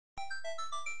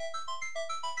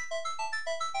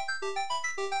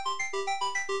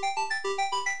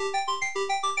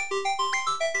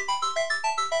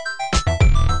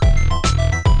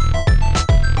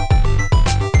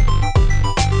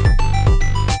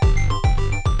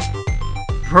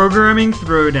Programming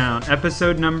Throwdown,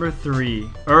 episode number 3,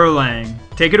 Erlang.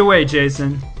 Take it away,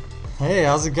 Jason. Hey,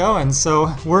 how's it going?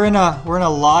 So we're in a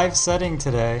live setting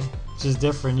today, which is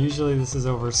different. Usually this is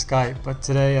over Skype, but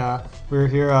today we're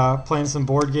here playing some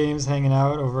board games, hanging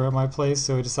out over at my place.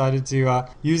 So we decided to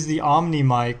use the Omni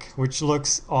mic, which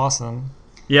looks awesome.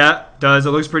 Yeah, it does. It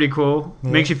looks pretty cool.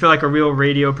 Yeah. Makes you feel like a real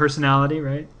radio personality,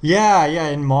 right? Yeah,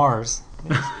 in Mars,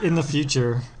 in the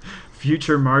future.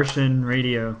 Future Martian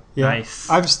radio. Yeah. Nice.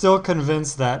 I'm still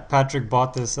convinced that Patrick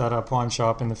bought this at a pawn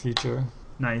shop in the future.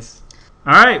 Nice.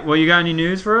 All right. Well, you got any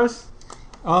news for us?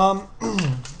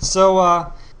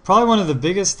 So probably one of the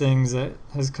biggest things that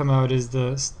has come out is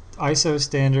the ISO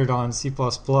standard on C++.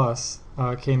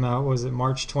 Came out, was it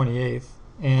March 28th?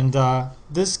 And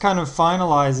this kind of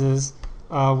finalizes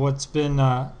what's been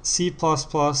C++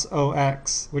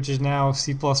 OX, which is now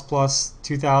C++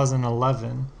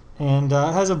 2011. And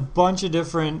it has a bunch of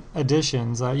different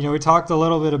additions. We talked a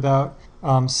little bit about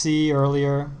C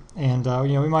earlier, and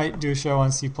we might do a show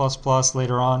on C++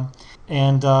 later on.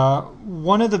 And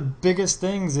one of the biggest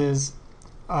things is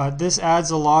this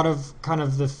adds a lot of kind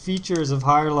of the features of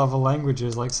higher level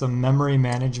languages, like some memory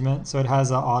management. So it has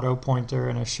an auto pointer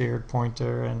and a shared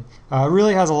pointer, and it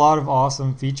really has a lot of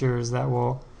awesome features that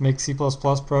will make C++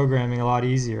 programming a lot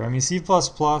easier. I mean, C++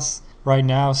 right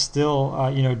now still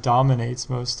dominates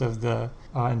most of the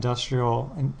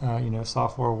industrial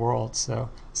software world. So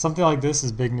something like this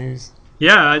is big news.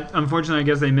 Yeah, unfortunately, I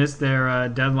guess they missed their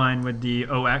deadline with the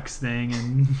OX thing,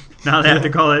 and now they have to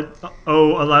call it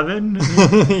 011.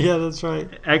 Yeah, that's right.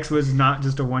 X was not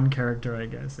just a one character, I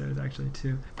guess. It was actually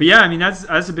two. But yeah, I mean,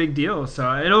 that's a big deal.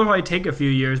 So it'll probably take a few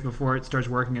years before it starts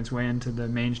working its way into the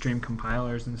mainstream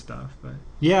compilers and stuff. But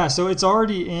yeah, so it's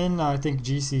already in, I think,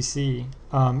 GCC,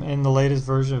 in the latest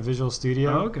version of Visual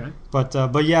Studio. Oh, okay. But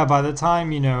yeah, by the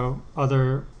time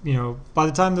by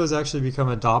the time those actually become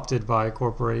adopted by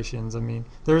corporations, I mean,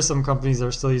 there are some companies that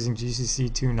are still using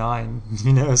GCC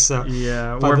 2.9, so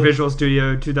yeah, or Visual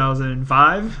Studio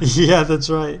 2005. Yeah, that's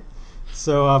right.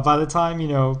 So by the time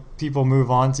people move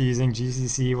on to using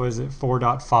GCC, was it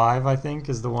 4.5? I think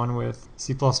is the one with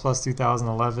C++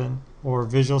 2011 or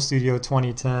Visual Studio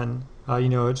 2010.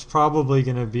 It's probably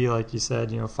going to be, like you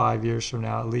said, 5 years from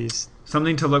now at least.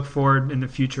 Something to look forward in the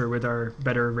future with our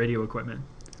better radio equipment.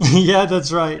 Yeah,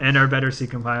 that's right. And our better C++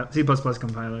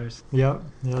 compilers. Yep,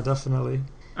 yeah, definitely.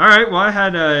 All right, well, I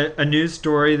had a news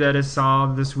story that I saw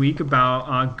this week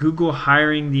about Google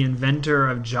hiring the inventor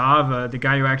of Java, the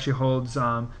guy who actually holds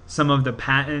some of the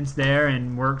patents there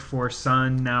and worked for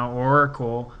Sun, now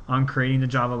Oracle, on creating the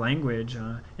Java language.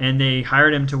 And they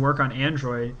hired him to work on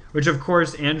Android, which, of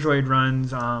course, Android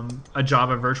runs a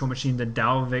Java virtual machine, the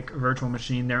Dalvik virtual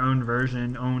machine, their own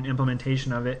version, own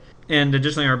implementation of it. And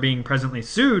additionally are being presently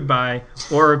sued by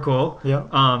Oracle. Yep.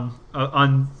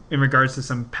 In regards to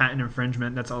some patent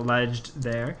infringement that's alleged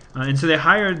there, and so they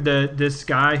hired this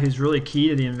guy who's really key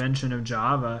to the invention of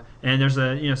Java. And there's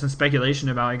some speculation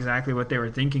about exactly what they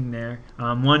were thinking there.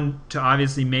 One, to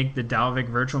obviously make the Dalvik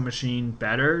virtual machine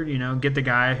better. Get the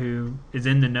guy who is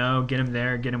in the know, get him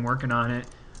there, get him working on it.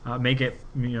 Make it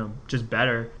just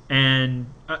better. And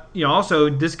also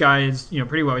this guy is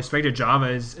pretty well respected. Java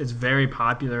is very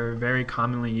popular, very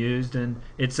commonly used, and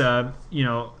it's he's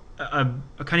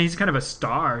kind of a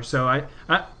star. So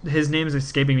his name is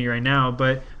escaping me right now,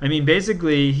 but I mean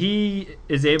basically he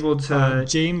is able to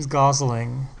James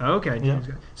Gosling. Okay, James.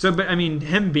 Yeah. So but I mean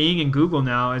him being in Google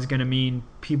now is going to mean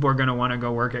people are going to want to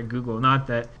go work at Google. Not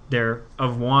that they're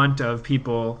of want of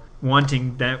people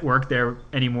wanting that work there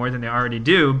any more than they already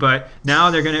do, but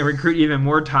now they're going to recruit even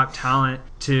more top talent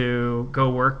to go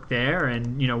work there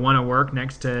and want to work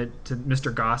next to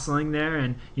Mr. Gosling there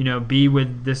and be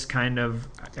with this kind of,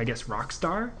 I guess, rock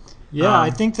star. Yeah, I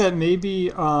think that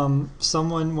maybe one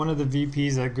of the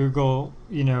VPs at Google,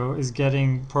 is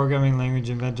getting programming language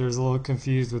inventors a little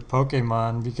confused with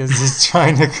Pokemon because he's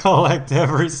trying to collect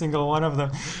every single one of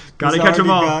them. Gotta catch them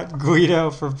all. Got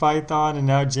Guido for Python and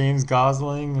now James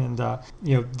Gosling, and the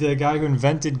guy who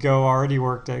invented Go already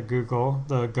worked at Google,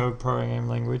 the Go programming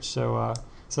language. So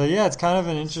yeah, it's kind of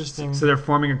an interesting. So they're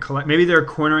forming maybe they're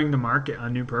cornering the market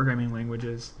on new programming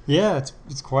languages. Yeah,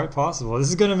 it's quite possible. This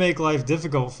is going to make life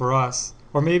difficult for us,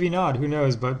 or maybe not. Who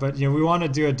knows? But we want to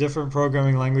do a different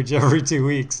programming language every 2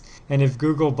 weeks, and if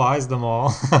Google buys them all,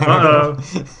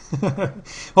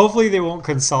 hopefully they won't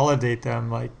consolidate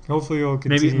them. Hopefully we'll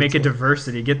continue. Maybe make a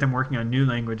diversity, get them working on new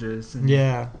languages. And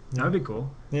yeah, that would be cool.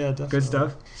 Yeah, definitely. Good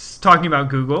stuff. Talking about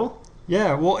Google.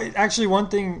 Yeah, well, actually, one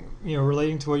thing,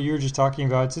 relating to what you were just talking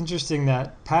about, it's interesting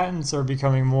that patents are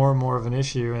becoming more and more of an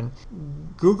issue, and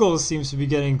Google seems to be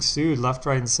getting sued left,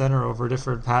 right, and center over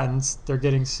different patents. They're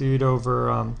getting sued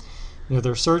over,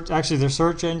 their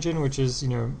search engine, which is,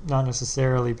 not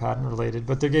necessarily patent related,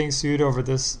 but they're getting sued over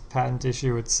this patent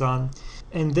issue with Sun,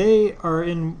 and they're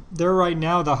right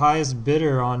now the highest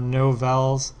bidder on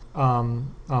Novell's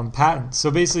patents.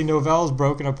 So basically, Novell's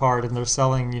broken apart, and they're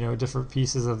selling different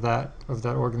pieces of that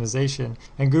organization.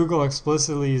 And Google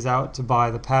explicitly is out to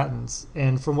buy the patents.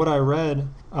 And from what I read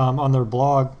on their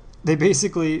blog, they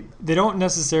don't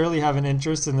necessarily have an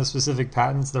interest in the specific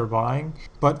patents they're buying,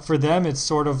 but for them it's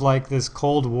sort of like this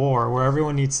Cold War where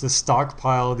everyone needs to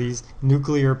stockpile these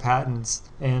nuclear patents,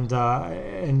 and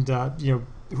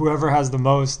whoever has the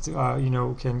most,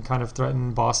 can kind of threaten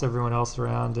and boss everyone else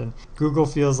around. And Google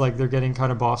feels like they're getting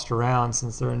kind of bossed around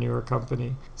since they're a newer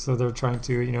company. So they're trying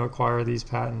to, acquire these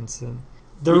patents. And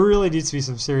there really needs to be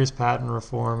some serious patent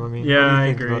reform. I mean, Yeah, what do you I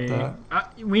think agree. about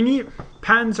that? We need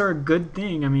patents are a good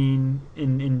thing. I mean,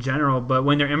 in general, but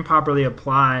when they're improperly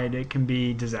applied, it can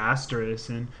be disastrous.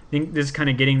 And I think this is kind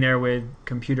of getting there with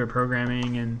computer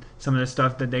programming and some of the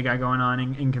stuff that they got going on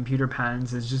in computer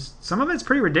patents is just some of it's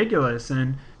pretty ridiculous,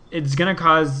 and it's going to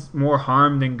cause more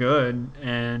harm than good.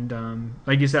 And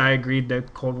like you said, I agreed the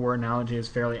Cold War analogy is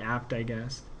fairly apt, I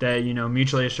guess. That,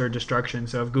 mutually assured destruction.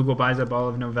 So if Google buys up all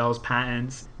of Novell's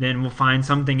patents, then we'll find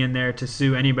something in there to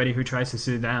sue anybody who tries to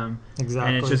sue them. Exactly.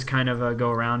 And it's just kind of a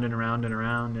go around and around and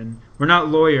around. And we're not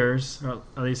lawyers, or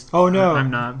at least Oh no,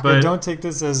 I'm not. But don't take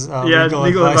this as legal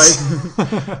advice.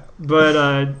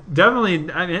 But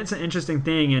definitely, I mean, it's an interesting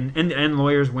thing. And in the end,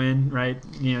 lawyers win, right?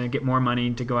 Get more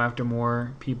money to go after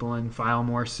more people and file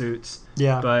more suits.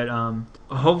 Yeah. But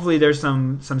hopefully there's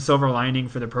some silver lining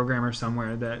for the programmer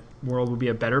somewhere, that world will be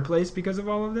a better place because of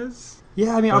all of this.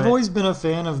 Yeah, I mean, I've But- always been a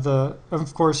fan of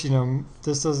of course,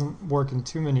 this doesn't work in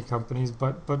too many companies,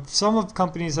 but some of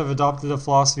companies have adopted the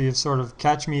philosophy of sort of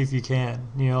catch me if you can.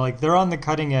 Like they're on the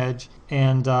cutting edge,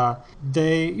 and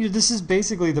this is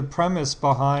basically the premise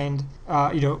behind,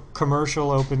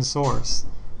 commercial open source,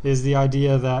 is the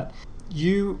idea that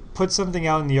you put something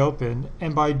out in the open,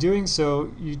 and by doing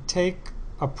so, you take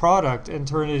a product and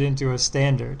turn it into a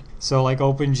standard. So like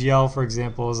OpenGL, for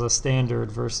example, is a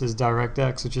standard versus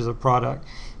DirectX, which is a product.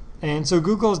 And so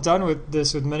Google's done with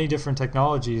this with many different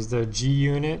technologies. The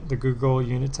GUnit, the Google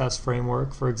Unit Test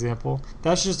Framework, for example,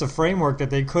 that's just a framework that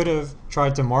they could have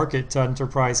tried to market to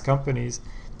enterprise companies.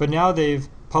 But now they've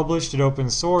published it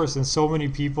open source, and so many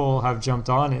people have jumped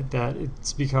on it that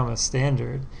it's become a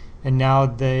standard. And now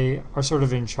they are sort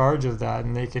of in charge of that,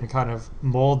 and they can kind of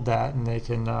mold that, and they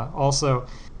can also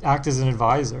act as an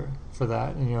advisor for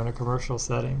that, in a commercial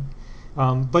setting.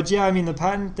 But yeah, I mean, the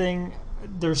patent thing,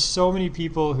 there's so many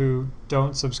people who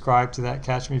don't subscribe to that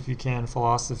catch me if you can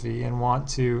philosophy and want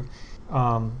to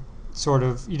sort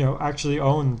of, actually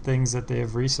own things that they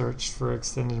have researched for an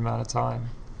extended amount of time.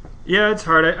 Yeah, it's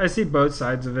hard. I see both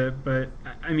sides of it, but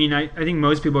I mean, I think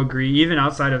most people agree, even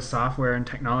outside of software and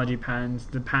technology patents,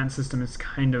 the patent system is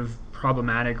kind of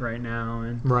problematic right now,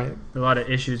 and Right. a lot of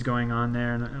issues going on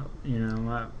there. And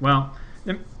well,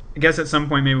 I guess at some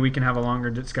point maybe we can have a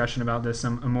longer discussion about this, a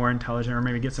more intelligent, or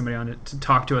maybe get somebody on it to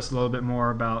talk to us a little bit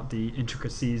more about the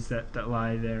intricacies that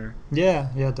lie there. Yeah,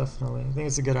 definitely. I think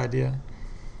it's a good idea.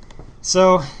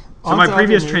 So My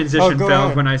previous go transition failed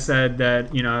ahead. when I said that,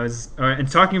 I was and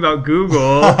talking about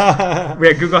Google. We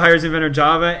had Google Hires Inventor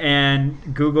Java and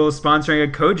Google sponsoring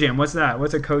a code jam. What's that?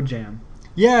 What's a code jam?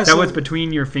 Yeah, Is that what's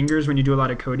between your fingers when you do a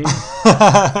lot of coding?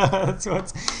 That's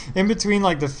what's in between,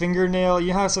 like the fingernail. You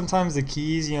know how sometimes the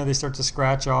keys, they start to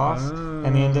scratch off,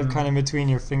 and they end up kind of between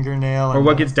your fingernail. Or and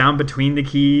what gets down between the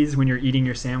keys when you're eating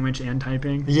your sandwich and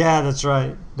typing? Yeah, that's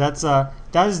right.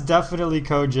 That is definitely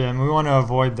code jam. We want to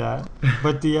avoid that.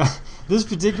 But this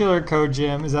particular code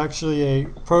jam is actually a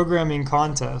programming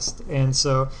contest, and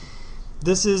so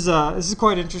this is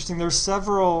quite interesting. There's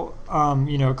several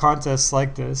contests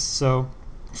like this. So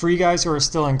for you guys who are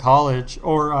still in college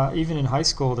or even in high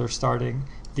school, they're starting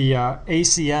the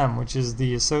ACM, which is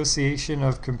the Association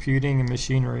of Computing and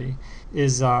Machinery,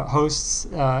 hosts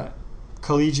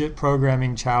Collegiate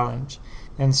Programming Challenge,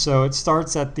 and so it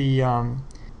starts at the I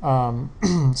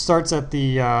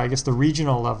guess the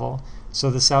regional level.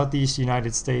 So the Southeast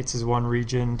United States is one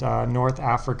region. North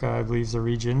Africa, I believe, is a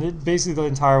region. Basically, the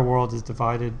entire world is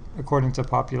divided according to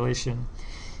population.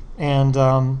 And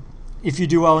if you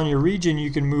do well in your region, you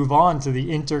can move on to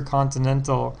the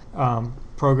Intercontinental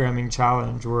Programming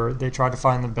Challenge, where they try to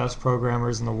find the best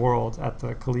programmers in the world at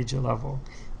the collegiate level.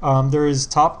 There is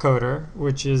Top Coder,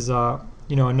 which is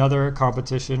another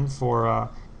competition for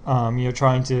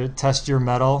trying to test your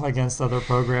mettle against other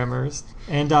programmers.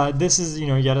 And this is,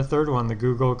 yet a third one, the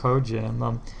Google Code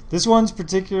Jam. This one's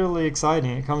particularly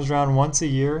exciting. It comes around once a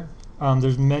year.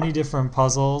 There's many different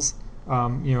puzzles,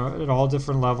 at all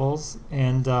different levels,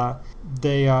 and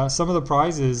they some of the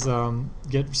prizes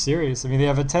get serious. I mean, they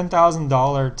have a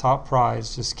 $10,000 top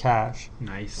prize, just cash.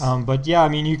 Nice. But yeah, I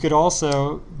mean, you could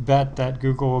also bet that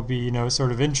Google will be,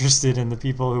 sort of interested in the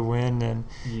people who win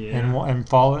and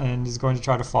follow, and is going to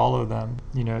try to follow them,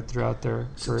 throughout their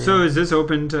career. So is this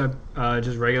open to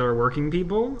just regular working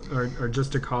people or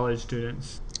just to college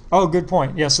students? Oh, good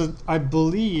point. Yeah, so I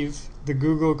believe the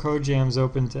Google Code Jam is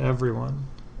open to everyone.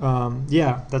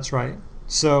 Yeah, that's right.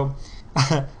 So,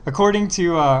 according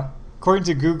to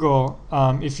Google,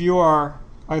 if you are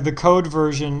the code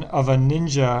version of a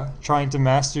ninja trying to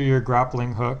master your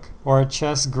grappling hook, or a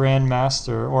chess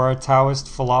grandmaster, or a Taoist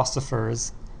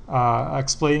philosophers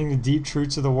explaining the deep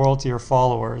truths of the world to your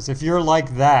followers, if you're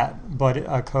like that, but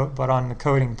on the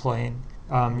coding plane,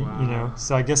 Wow.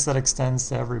 so I guess that extends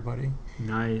to everybody.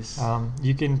 Nice.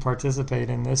 You can participate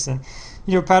in this. And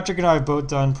Patrick and I have both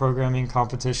done programming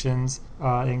competitions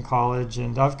in college,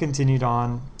 and I've continued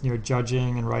on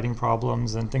judging and writing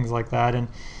problems and things like that. And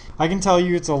I can tell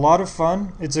you it's a lot of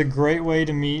fun. It's a great way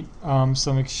to meet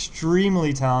some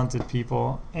extremely talented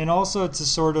people, and also to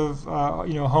sort of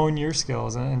hone your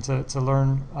skills and to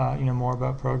learn more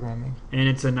about programming. And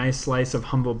it's a nice slice of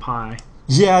humble pie.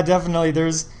 Yeah, definitely.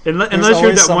 There's Unless you're always that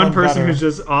one someone person better. who's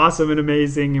just awesome and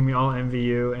amazing, and we all envy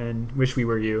you and wish we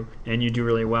were you, and you do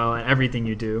really well at everything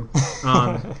you do.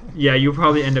 Yeah, you'll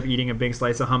probably end up eating a big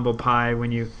slice of humble pie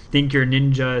when you think your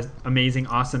ninja, amazing,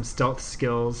 awesome stealth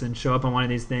skills, and show up on one of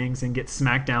these things and get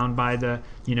smacked down by the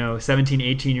 17,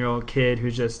 18-year-old kid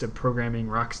who's just a programming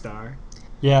rock star.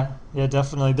 Yeah,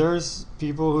 definitely. There's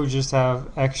people who just have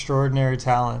extraordinary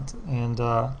talent, and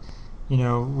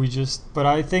but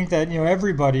I think that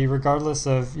everybody, regardless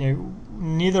of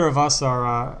neither of us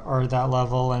are at that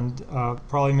level, and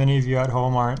probably many of you at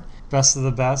home aren't best of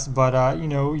the best, but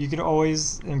you could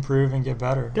always improve and get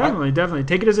better. Definitely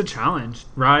take it as a challenge.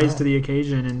 Rise to the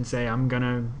occasion and say, I'm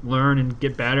gonna learn and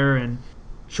get better and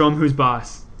show them who's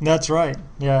boss. That's right.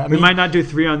 Yeah, We might not do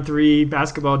 3-on-3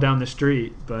 basketball down the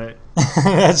street, but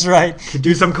that's right. could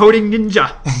do some coding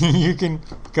ninja. You can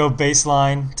go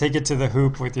baseline, take it to the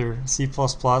hoop with your C++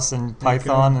 and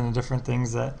Python and the different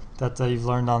things that you've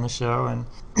learned on the show.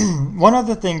 And one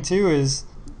other thing too is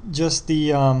just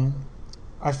the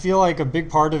I feel like a big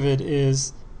part of it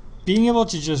is being able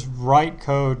to just write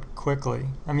code quickly.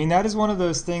 I mean, that is one of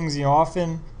those things,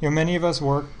 often, many of us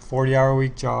work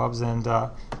 40-hour-a-week jobs, and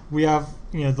we have,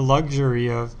 the luxury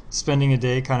of spending a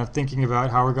day kind of thinking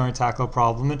about how we're going to tackle a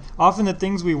problem. And often the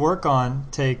things we work on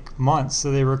take months,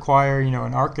 so they require, an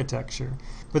architecture.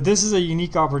 But this is a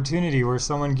unique opportunity where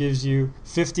someone gives you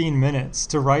 15 minutes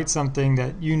to write something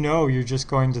that you're just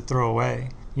going to throw away,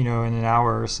 in an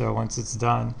hour or so once it's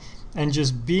done. And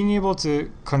just being able to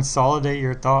consolidate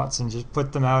your thoughts and just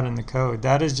put them out in the code,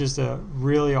 that is just a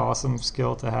really awesome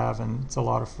skill to have, and it's a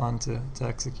lot of fun to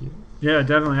execute. Yeah,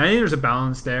 definitely. I think there's a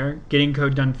balance there. Getting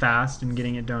code done fast and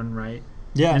getting it done right.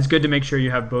 Yeah. And it's good to make sure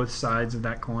you have both sides of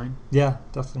that coin. Yeah,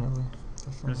 definitely.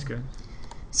 That's good.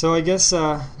 So I guess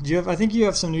I think you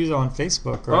have some news on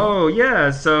Facebook, right? Oh,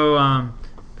 yeah. So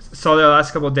saw the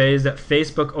last couple of days that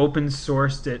Facebook open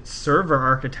sourced its server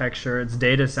architecture, its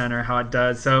data center, how it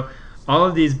does. So all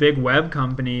of these big web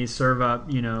companies serve up,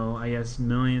 I guess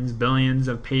millions, billions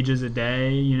of pages a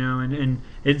day, and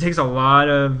it takes a lot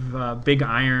of big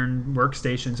iron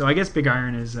workstations. So I guess big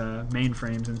iron is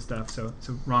mainframes and stuff, so it's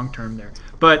a wrong term there.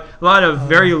 But a lot of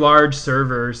very large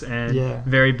servers and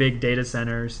very big data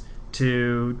centers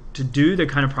to do the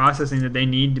kind of processing that they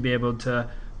need to be able to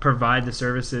provide the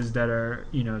services that are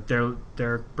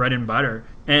their bread and butter.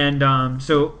 And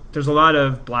so there's a lot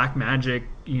of black magic,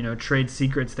 trade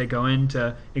secrets that go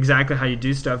into exactly how you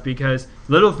do stuff, because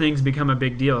little things become a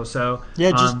big deal. So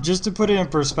just to put it in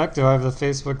perspective, I have the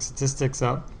Facebook statistics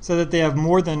up, so that they have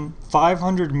more than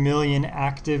 500 million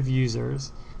active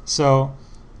users. So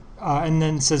and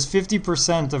then it says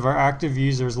 50% of our active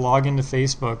users log into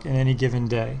Facebook in any given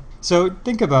day. So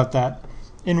think about that.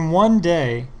 In one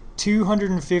day,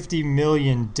 250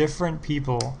 million different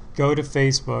people go to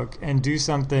Facebook and do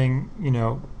something,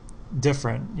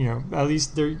 different. At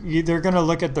least they're going to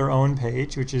look at their own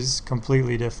page, which is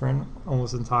completely different,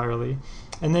 almost entirely.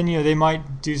 And then, they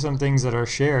might do some things that are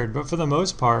shared, but for the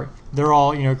most part, they're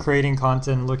all, creating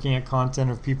content, looking at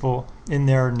content of people in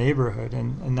their neighborhood,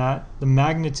 and that the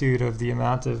magnitude of the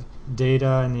amount of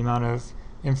data and the amount of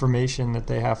information that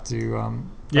they have to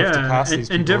Yeah, tasks these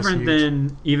and people is different huge.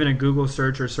 than even a Google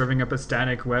search or serving up a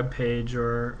static web page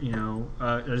or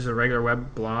just a regular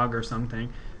web blog or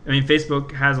something. I mean,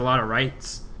 Facebook has a lot of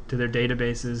rights to their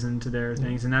databases and to their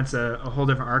things, and that's a whole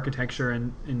different architecture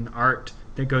and art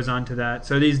that goes on to that.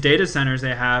 So these data centers,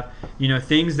 they have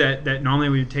things that normally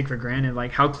we would take for granted,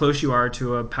 like how close you are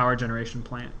to a power generation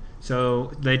plant.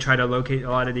 So they try to locate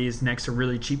a lot of these next to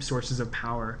really cheap sources of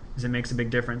power, because it makes a big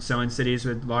difference. So in cities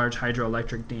with large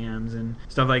hydroelectric dams and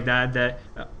stuff like that, that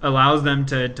allows them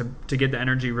to get the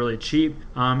energy really cheap,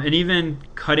 and even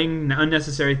cutting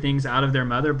unnecessary things out of their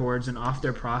motherboards and off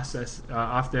their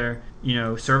off their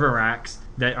server racks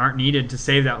that aren't needed to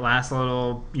save that last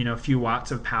little few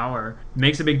watts of power. It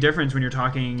makes a big difference when you're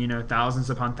talking thousands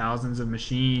upon thousands of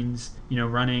machines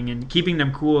running and keeping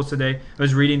them cool. So I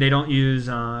was reading they don't use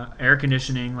air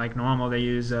conditioning like normal. They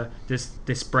use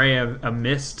they spray a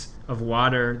mist of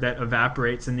water that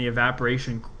evaporates, and the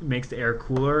evaporation makes the air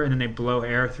cooler, and then they blow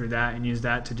air through that and use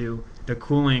that to do the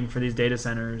cooling for these data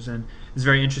centers. And it's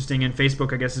very interesting. And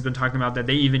Facebook, I guess, has been talking about that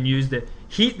they even use the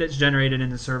heat that's generated in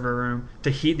the server room to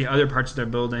heat the other parts of their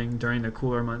building during the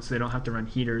cooler months, so they don't have to run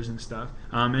heaters and stuff.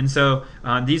 And so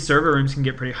these server rooms can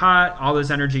get pretty hot. All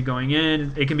this energy going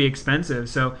in, it can be expensive.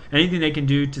 So anything they can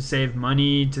do to save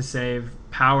money, to save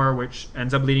power, which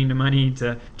ends up leading to money,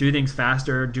 to do things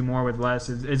faster, do more with less,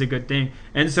 is a good thing.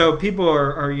 And so people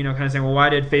are kind of saying, well, why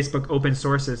did Facebook open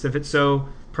source this if it's so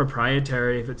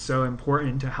proprietary, if it's so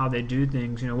important to how they do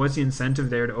things? What's the incentive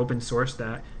there to open source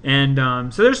that?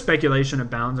 And so there's speculation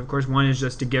abounds. Of course, one is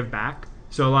just to give back.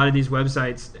 So a lot of these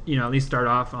websites at least start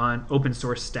off on open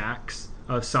source stacks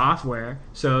of software.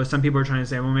 So some people are trying to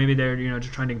say, well, maybe they're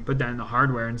just trying to put that in the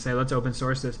hardware and say, let's open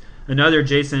source this. Another,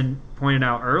 Jason pointed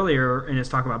out earlier in his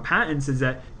talk about patents, is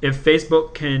that if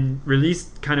Facebook can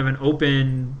release kind of an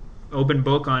open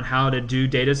book on how to do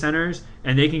data centers,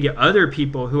 and they can get other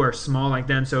people who are small like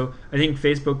them. So I think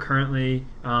Facebook currently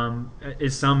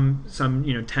is some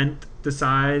tenth the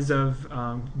size of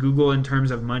Google in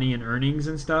terms of money and earnings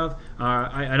and stuff.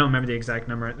 I don't remember the exact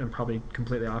number. I'm probably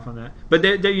completely off on that. But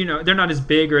they're not as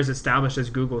big or as established as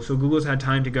Google. So Google's had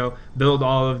time to go build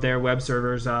all of their web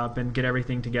servers up and get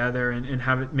everything together and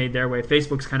have it made their way.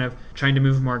 Facebook's kind of trying to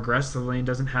move more aggressively and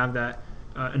doesn't have that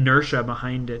inertia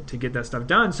behind it to get that stuff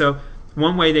done. So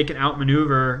one way they can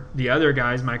outmaneuver the other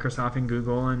guys, Microsoft and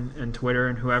Google and Twitter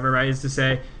and whoever, right, is to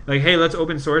say, like, hey, let's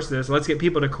open source this. Let's get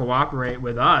people to cooperate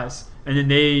with us. And then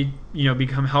they,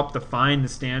 help define the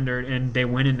standard, and they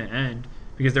win in the end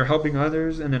because they're helping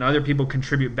others, and then other people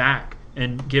contribute back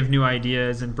and give new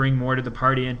ideas and bring more to the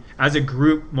party. And as a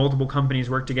group, multiple companies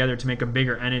work together to make a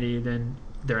bigger entity than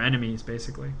their enemies,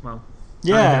 basically. Well,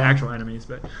 not their actual enemies,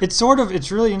 but it's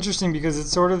really interesting because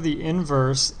it's sort of the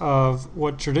inverse of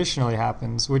what traditionally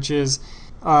happens, which is,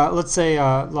 let's say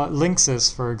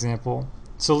Linksys, for example.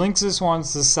 So Linksys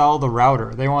wants to sell the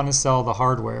router. They want to sell the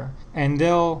hardware, and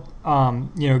they'll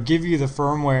give you the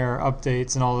firmware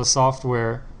updates and all the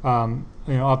software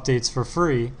updates for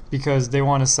free because they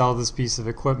want to sell this piece of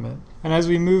equipment. And as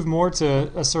we move more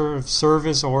to a sort of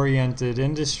service-oriented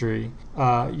industry,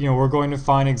 we're going to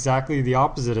find exactly the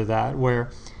opposite of that, where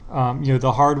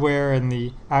the hardware and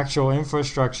the actual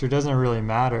infrastructure doesn't really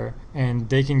matter, and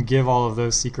they can give all of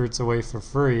those secrets away for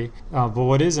free. But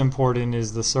what is important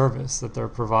is the service that they're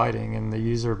providing and the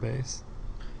user base.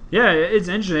 Yeah, it's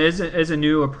interesting. It's a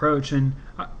new approach, and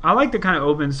I like to kind of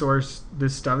open source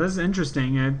this stuff. This is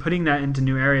interesting, and putting that into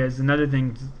new areas. Another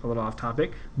thing, a little off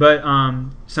topic, but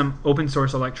some open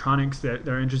source electronics that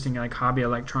are interesting, like hobby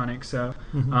electronics. So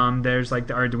there's like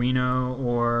the Arduino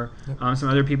or some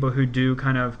other people who do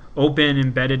kind of open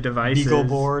embedded devices.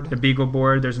 BeagleBoard. The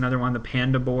BeagleBoard. There's another one, the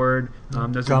Panda board.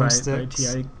 Those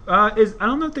Gumsticks. are by TI. I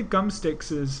don't know if the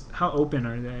Gumsticks is, how open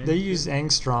are they? They use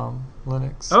Angstrom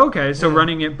Linux. Okay, so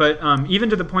running it, but even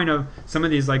to the point of some of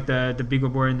these, like the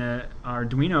BeagleBoard and the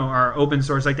Arduino, are open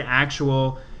source, like the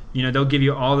actual, they'll give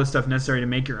you all the stuff necessary to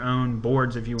make your own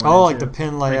boards if you want. Oh, like the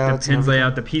pin layout. Like the pins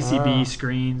layout, the PCB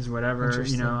screens, whatever.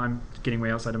 I'm getting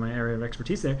way outside of my area of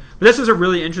expertise there. But this is a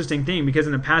really interesting thing because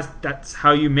in the past, that's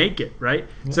how you make it, right?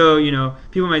 Yeah. So,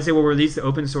 people might say, well, release the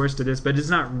open source to this, but it's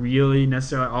not really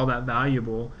necessarily all that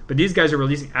valuable. But these guys are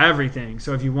releasing everything.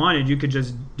 So if you wanted, you could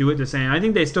just do it the same. I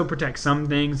think they still protect some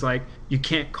things, like you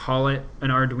can't call it an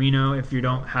Arduino if you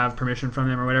don't have permission from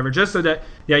them or whatever, just so that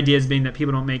the idea is being that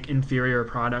people don't make inferior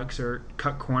products or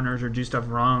cut corners or do stuff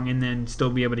wrong and then still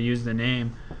be able to use the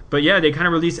name. But yeah, they kind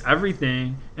of release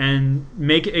everything and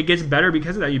make it gets better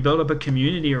because of that. You build up a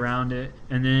community around it,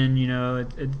 and then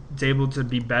it's able to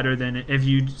be better than if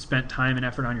you spent time and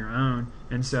effort on your own.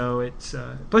 And so it's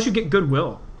plus you get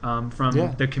goodwill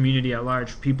from the community at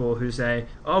large. People who say,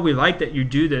 "Oh, we like that you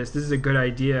do this. This is a good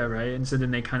idea, right?" And so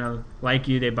then they kind of like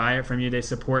you, they buy it from you, they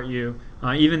support you,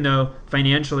 even though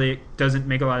financially it doesn't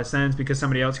make a lot of sense because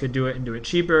somebody else could do it and do it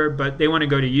cheaper. But they want to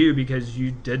go to you because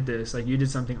you did this, like you did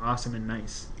something awesome and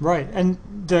nice. Right, and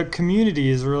the community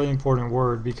is a really important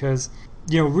word because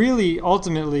really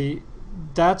ultimately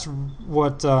that's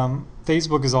what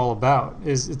Facebook is all about.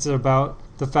 It's about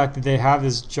the fact that they have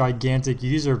this gigantic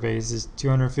user base, is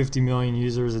 250 million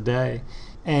users a day.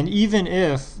 And even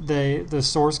if the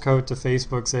source code to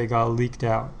Facebook, say, got leaked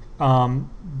out,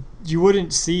 you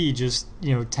wouldn't see just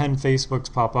 10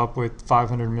 Facebooks pop up with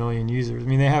 500 million users. I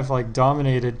mean, they have like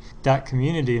dominated that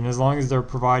community, and as long as they're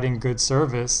providing good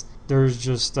service, there's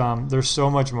just there's so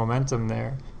much momentum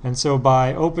there. And so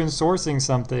by open sourcing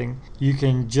something, you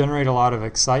can generate a lot of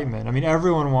excitement. I mean,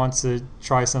 everyone wants to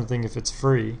try something if it's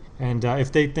free, and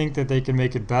if they think that they can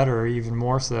make it better, even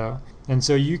more so. And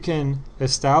so you can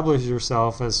establish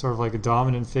yourself as sort of like a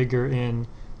dominant figure in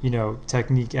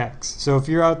technique X. So if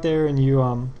you're out there and you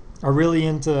are really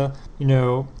into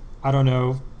I don't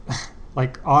know,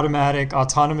 like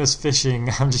autonomous fishing.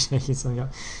 I'm just making something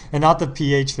up, and not the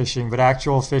pH fishing, but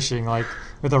actual fishing, like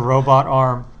with a robot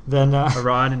arm. Then a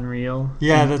rod and reel.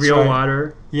 Yeah, and that's real right.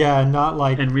 Water. Yeah, not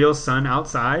like and real sun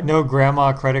outside. No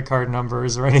grandma credit card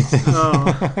numbers or anything.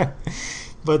 Oh.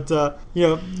 But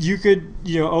you could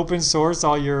open source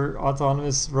all your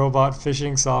autonomous robot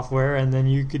fishing software, and then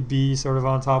you could be sort of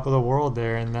on top of the world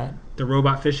there, and that the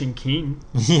robot fishing king.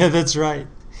 Yeah, that's right.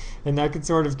 And that could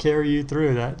sort of carry you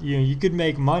through that. You could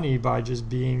make money by just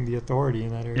being the authority in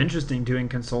that area. Interesting, doing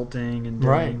consulting and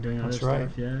doing other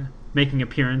stuff. Yeah, making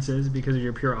appearances because of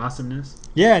your pure awesomeness.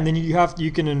 Yeah, and then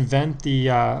you can invent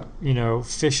the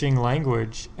fishing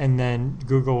language, and then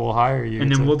Google will hire you.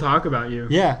 And then we'll talk about you.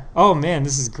 Yeah. Oh man,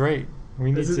 this is great.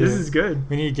 This is good.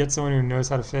 We need to get someone who knows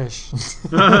how to fish.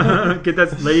 Get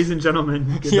that, ladies and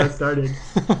gentlemen, that started.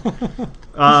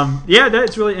 Yeah,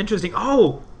 that's really interesting.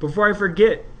 Oh, before I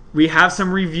forget, we have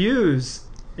some reviews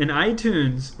in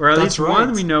iTunes, or at least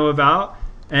one we know about.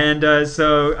 And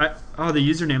the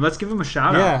username. Let's give them a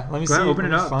shout out. Yeah, let me see. Open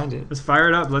it up. Find it. Let's fire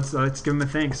it up. Let's give them a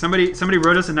thanks. Somebody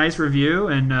wrote us a nice review,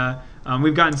 and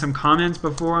we've gotten some comments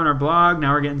before on our blog.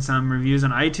 Now we're getting some reviews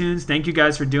on iTunes. Thank you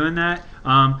guys for doing that.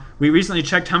 We recently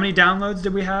checked how many downloads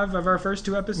did we have of our first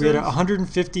 2 episodes. We had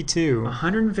 152.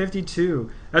 152.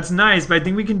 That's nice, but I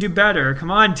think we can do better.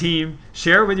 Come on, team.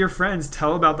 Share it with your friends.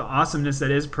 Tell about the awesomeness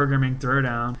that is programming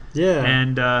Throwdown. Yeah.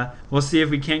 And we'll see if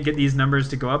we can't get these numbers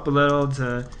to go up a little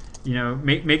to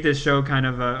make this show kind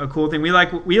of a cool thing. We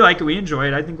like it. We enjoy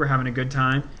it. I think we're having a good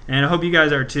time, and I hope you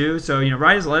guys are too. So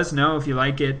write us, let us know if you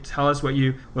like it. Tell us what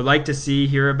you would like to see,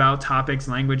 hear about topics,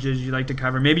 languages you'd like to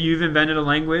cover. Maybe you've invented a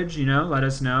language. Let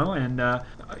us know, and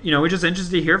we're just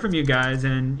interested to hear from you guys.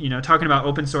 And talking about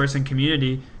open source and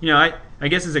community. I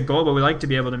guess it's a goal, but we like to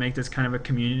be able to make this kind of a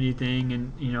community thing,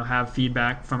 and have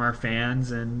feedback from our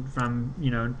fans, and from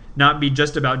not be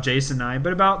just about Jason and I,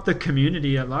 but about the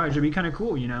community at large. It'd be kind of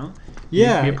cool,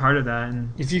 Yeah, be a part of that.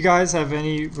 And if you guys have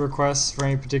any requests for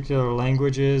any particular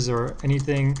languages or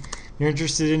anything you're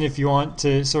interested in, if you want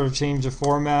to sort of change the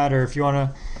format, or if you want to,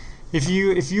 if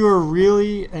you are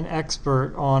really an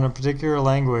expert on a particular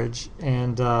language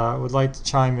and would like to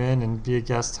chime in and be a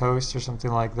guest host or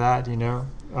something like that,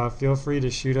 feel free to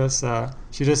shoot us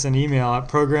an email at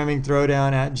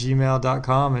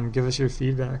programmingthrowdown@gmail.com and give us your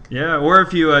feedback. Yeah, or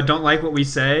if you don't like what we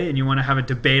say and you want to have a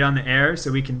debate on the air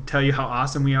so we can tell you how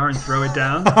awesome we are and throw it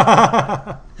down,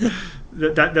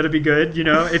 that'd be good.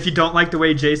 If you don't like the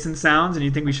way Jason sounds and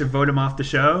you think we should vote him off the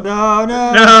show. No.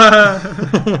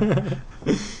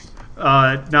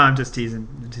 No, I'm just teasing.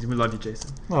 We love you,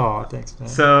 Jason. Oh, thanks, man.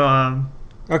 So,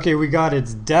 okay, we got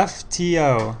it's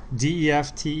DEFTEO,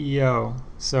 DEFTEO.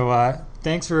 So,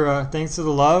 thanks for the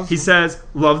love. He says,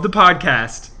 "Love the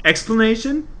podcast!"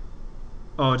 Explanation?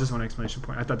 Oh, just one exclamation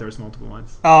point. I thought there was multiple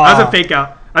ones. Oh, that was a fake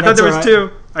out. I thought there was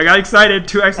 2. I got excited.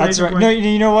 2 exclamation points. No,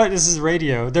 you know what? This is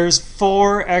radio. There's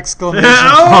 4 exclamation points.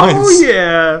 Oh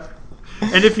yeah.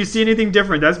 And if you see anything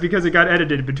different, that's because it got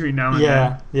edited between now and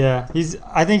then. Yeah.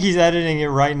 I think he's editing it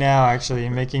right now, actually,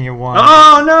 and making it 1.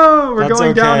 Oh no, we're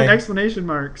going down in exclamation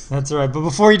marks. That's right. But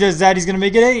before he does that, he's gonna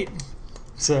make it 8.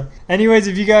 So, anyways,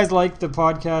 if you guys like the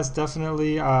podcast,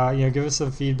 definitely give us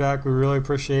some feedback. We really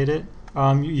appreciate it.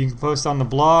 You can post on the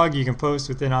blog. You can post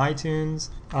within iTunes.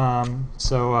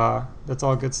 So that's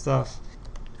all good stuff.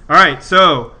 All right,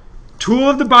 so tool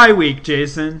of the bye week,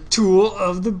 Jason. Tool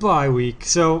of the bye week.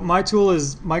 So my tool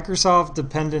is Microsoft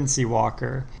Dependency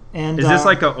Walker. And is this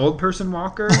like an old person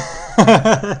walker?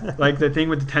 Like the thing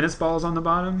with the tennis balls on the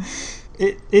bottom?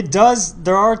 It does.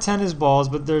 There are tennis balls,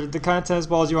 but they're the kind of tennis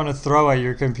balls you want to throw at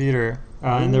your computer,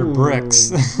 and they're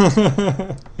bricks.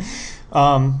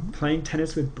 Playing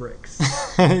tennis with bricks.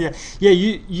 Yeah.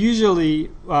 Usually,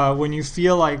 when you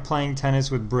feel like playing tennis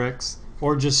with bricks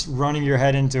or just running your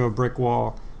head into a brick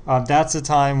wall, that's a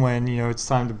time when it's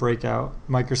time to break out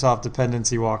Microsoft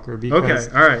Dependency Walker, because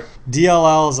Okay, all right.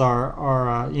 DLLs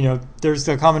are there's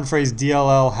the common phrase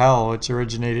DLL hell, which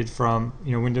originated from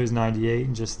Windows 98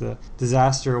 and just the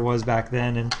disaster it was back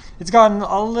then, and it's gotten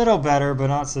a little better but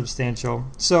not substantial.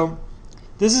 So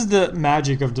this is the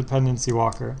magic of Dependency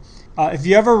Walker. If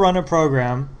you ever run a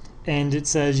program and it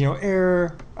says,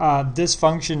 error, this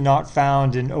function not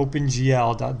found in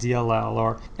OpenGL.dll,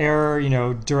 or error,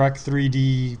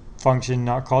 direct3d function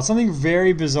not called, something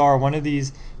very bizarre, one of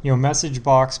these, message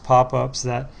box pop-ups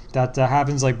that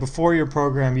happens like before your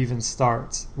program even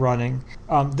starts running.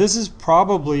 This is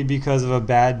probably because of a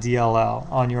bad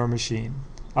DLL on your machine.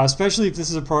 Especially if this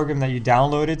is a program that you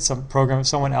downloaded, some program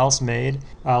someone else made,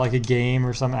 like a game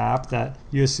or some app that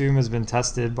you assume has been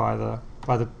tested by the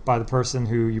person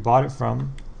who you bought it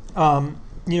from.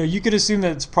 You could assume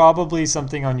that it's probably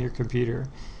something on your computer.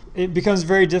 It becomes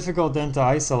very difficult then to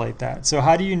isolate that. So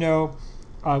how do you know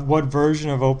what version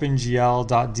of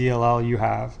OpenGL.dll you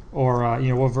have, or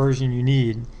what version you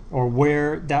need, or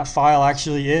where that file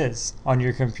actually is on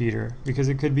your computer? Because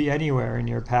it could be anywhere in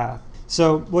your path.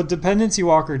 So what Dependency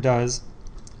Walker does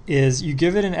is you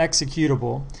give it an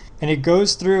executable, and it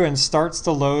goes through and starts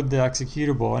to load the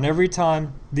executable. And every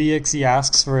time the exe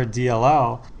asks for a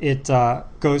DLL, it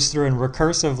goes through and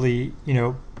recursively,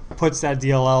 puts that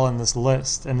DLL in this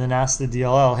list, and then asks the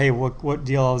DLL, hey, what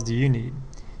DLLs do you need?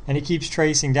 And it keeps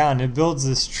tracing down. It builds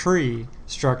this tree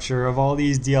structure of all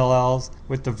these DLLs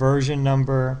with the version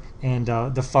number and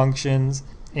the functions.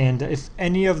 And if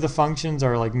any of the functions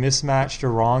are like mismatched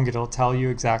or wrong, it'll tell you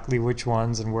exactly which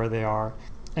ones and where they are.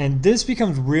 And this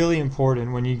becomes really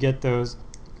important when you get those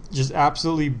just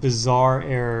absolutely bizarre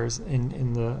errors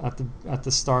at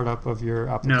the startup of your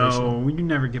application. No, you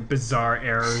never get bizarre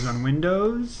errors on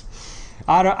Windows.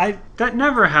 That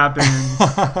never happens.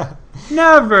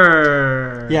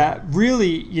 Never. Yeah,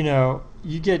 really,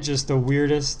 you get just the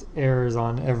weirdest errors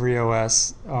on every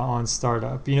OS on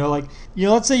startup.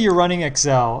 Let's say you're running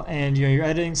Excel and you're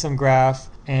editing some graph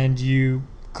and you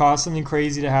cause something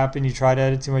crazy to happen. You try to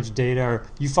edit too much data, or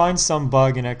you find some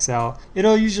bug in Excel.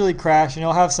 It'll usually crash, and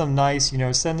you'll have some nice,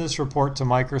 send this report to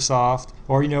Microsoft,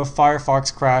 or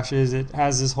Firefox crashes. It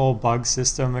has this whole bug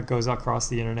system that goes across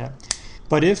the internet.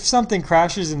 But if something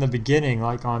crashes in the beginning,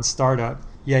 like on startup,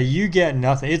 yeah, you get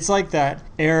nothing. It's like that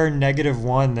error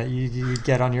 -1 that you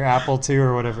get on your Apple II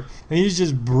or whatever. I mean, it's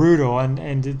just brutal,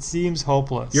 and it seems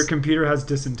hopeless. Your computer has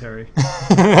dysentery.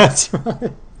 That's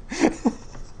right.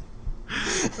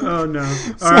 Oh no!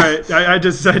 All right, I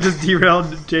just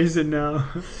derailed Jason now.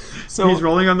 So he's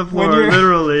rolling on the floor,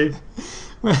 literally.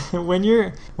 When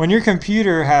your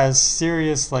computer has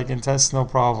serious intestinal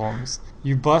problems,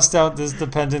 you bust out this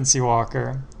Dependency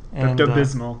Walker. And,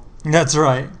 Pepto-Bismol. That's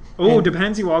right. Oh,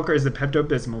 Dependency Walker is the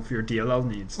Pepto-Bismol for your DLL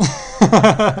needs.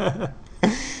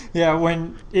 Yeah,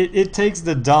 when it takes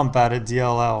the dump out of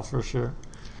DLL for sure.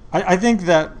 I think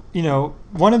that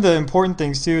one of the important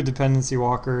things too, Dependency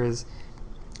Walker, is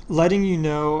letting you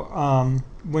know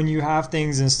when you have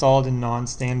things installed in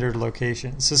non-standard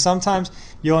locations. So sometimes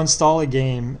you'll install a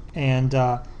game and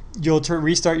you'll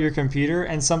restart your computer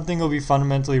and something will be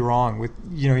fundamentally wrong with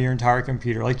your entire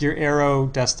computer. Like your Aero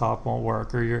desktop won't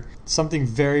work, or something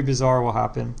very bizarre will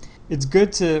happen. It's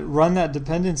good to run that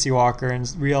Dependency Walker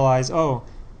and realize,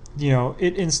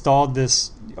 it installed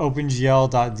this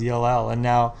OpenGL.dll, and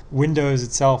now Windows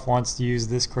itself wants to use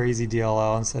this crazy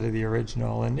DLL instead of the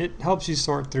original, and it helps you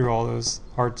sort through all those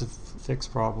hard to fix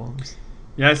problems.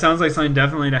 Yeah, it sounds like something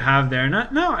definitely to have there.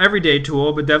 Not everyday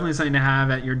tool, but definitely something to have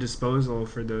at your disposal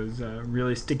for those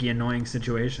really sticky, annoying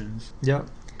situations. Yep.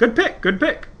 Good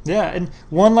pick. Yeah, and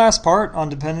one last part on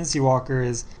Dependency Walker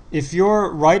is if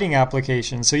you're writing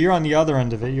applications, so you're on the other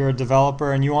end of it, you're a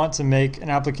developer and you want to make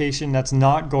an application that's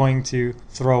not going to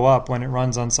throw up when it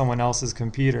runs on someone else's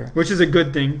computer. Which is a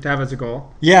good thing to have as a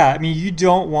goal. Yeah, I mean, you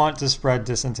don't want to spread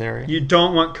dysentery. You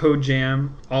don't want code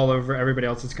jam all over everybody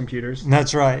else's computers.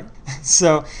 That's right.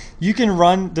 So you can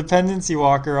run Dependency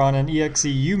Walker on an exe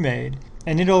you made,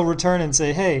 and it'll return and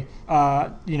say, hey,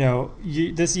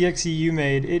 this exe you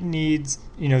made, it needs,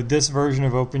 this version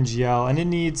of OpenGL, and it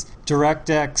needs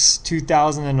DirectX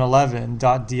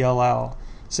 2011.dll.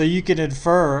 So you can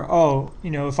infer,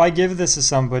 if I give this to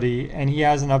somebody and he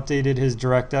hasn't updated his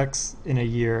DirectX in a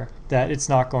year, that it's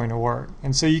not going to work.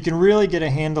 And so you can really get a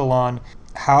handle on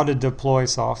how to deploy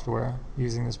software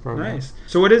using this program. Nice.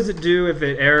 So what does it do if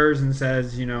it errors and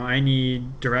says, I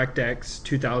need DirectX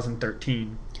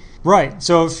 2013? Right.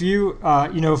 So if you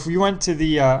if we went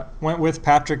with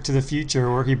Patrick to the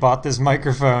future where he bought this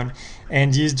microphone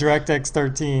and used DirectX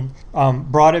 13,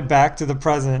 brought it back to the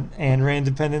present and ran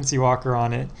Dependency Walker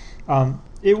on it,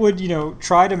 it would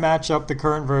try to match up the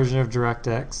current version of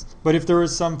DirectX. But if there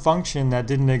was some function that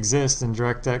didn't exist in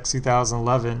DirectX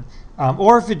 2011,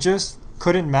 or if it just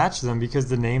couldn't match them because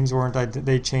the names weren't,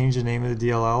 they changed the name of the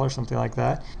DLL or something like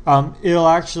that, it'll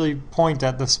actually point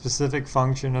at the specific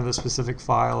function or the specific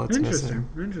file it's missing.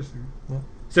 Interesting. Yeah.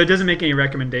 So it doesn't make any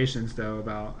recommendations though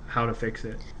about how to fix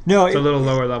it. No, it's a little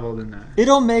lower level than that.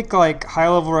 It'll make like high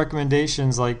level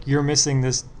recommendations like you're missing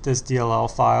this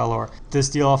DLL file, or this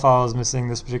DLL file is missing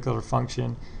this particular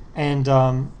function. And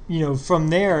from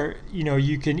there,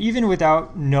 you can, even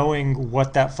without knowing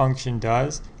what that function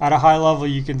does, at a high level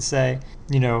you can say,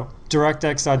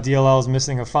 DirectX.dll is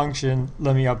missing a function,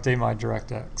 let me update my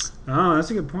DirectX. Oh,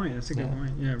 that's a good point.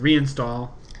 Yeah,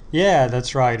 reinstall. Yeah,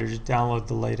 that's right. Or just download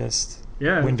the latest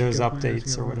Windows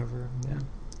updates or whatever. Yeah.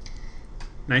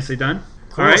 Nicely done.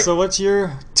 Cool. All right. So what's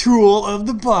your tool of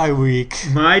the bye week?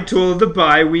 My tool of the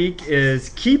bye week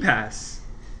is KeePass,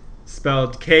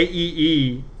 spelled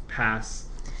K-E-E pass.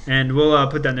 And we'll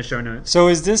put that in the show notes. So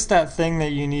is this that thing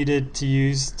that you needed to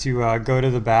use to go to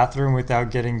the bathroom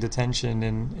without getting detention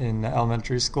in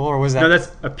elementary school? Or was that... No,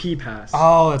 that's a P-Pass.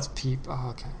 Oh, that's P... Oh,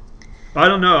 okay. I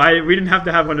don't know. We didn't have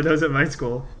to have one of those at my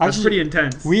school. That's Actually, pretty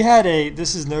intense. We had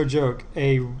this is no joke,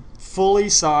 a fully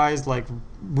sized, like,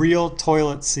 real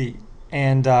toilet seat.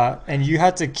 And you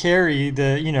had to carry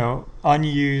the,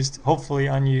 hopefully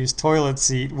unused toilet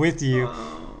seat with you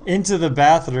into the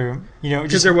bathroom.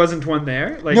 Because there wasn't one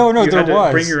there? Like, no, you there had to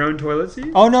was. Bring your own toilet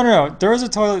seat? Oh, no. There was a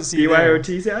toilet seat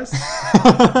BYOT test?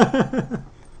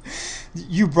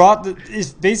 You brought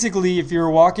basically, if you were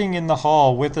walking in the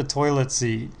hall with a toilet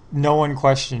seat, no one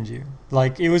questioned you.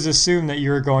 Like, it was assumed that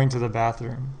you were going to the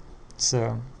bathroom.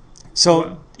 So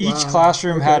each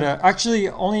classroom had I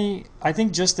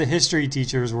think just the history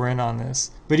teachers were in on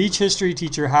this, but each history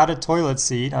teacher had a toilet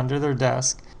seat under their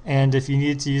desk, and if you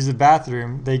needed to use the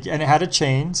bathroom, and it had a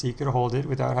chain so you could hold it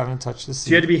without having to touch the seat. So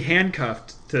you had to be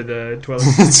handcuffed to the toilet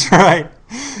seat. That's right.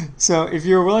 So if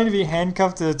you were willing to be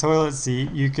handcuffed to the toilet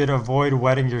seat, you could avoid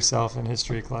wetting yourself in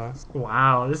history class.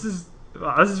 Wow, this is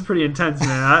pretty intense,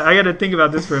 man. I got to think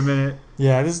about this for a minute.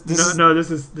 Yeah, this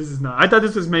is not. I thought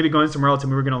this was maybe going somewhere else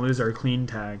and we were going to lose our clean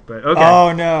tag, but okay.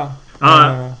 Oh no.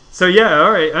 No. So yeah,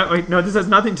 all right. Wait, no, this has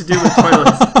nothing to do with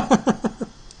toilets.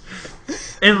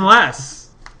 Unless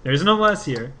there's an unless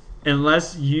here.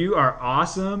 Unless you are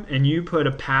awesome and you put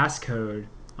a passcode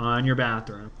on your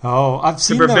bathroom. Oh, I've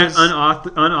seen to prevent those.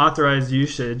 unauthorized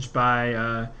usage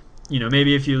by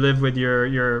maybe if you live with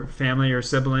your family or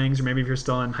siblings, or maybe if you're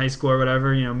still in high school or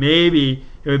whatever, maybe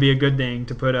it would be a good thing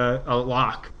to put a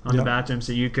lock on the bathroom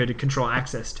so you could control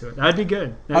access to it. That'd be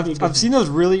good. I've seen those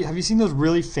really. Have you seen those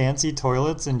really fancy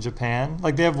toilets in Japan?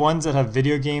 Like, they have ones that have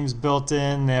video games built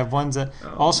in. They have ones that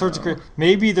all sorts of.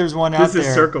 Maybe there's one out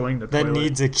there circling the that toilet.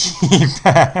 needs a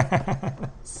KeyPass.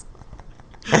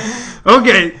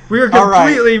 Okay, we are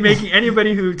completely making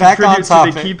anybody who contributes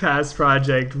to the KeyPass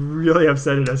project really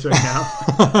upset at us right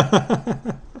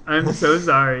now. I'm so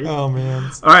sorry. Oh,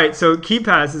 man. All right, so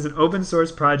KeyPass is an open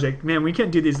source project. Man, we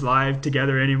can't do these live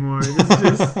together anymore.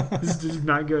 This is just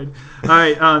not good. All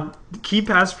right, the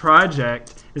KeyPass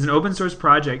project is an open source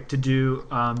project to do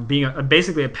being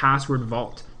basically a password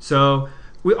vault. So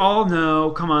we all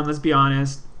know, come on, let's be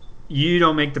honest, you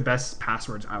don't make the best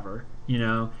passwords ever.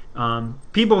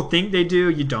 People think they do,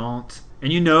 you don't.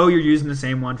 And you're using the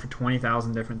same one for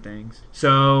 20,000 different things.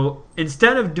 So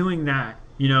instead of doing that,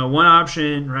 one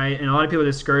option, right, and a lot of people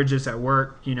discourage this at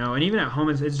work, and even at home,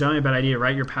 it's generally a bad idea to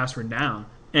write your password down.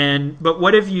 But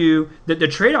what if the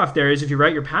trade-off there is if you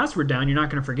write your password down, you're not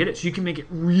going to forget it. So you can make it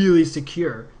really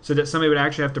secure so that somebody would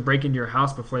actually have to break into your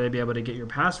house before they'd be able to get your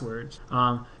passwords.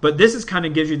 But this is kind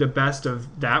of gives you the best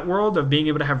of that world of being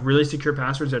able to have really secure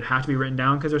passwords that have to be written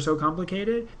down because they're so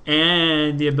complicated,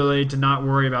 and the ability to not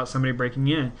worry about somebody breaking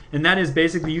in. And that is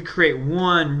basically you create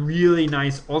one really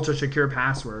nice ultra secure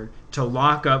password to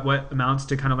lock up what amounts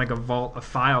to kind of like a vault, a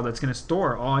file that's going to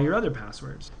store all your other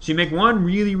passwords. So you make one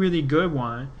really, really good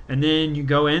one, and then you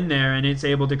go in there and it's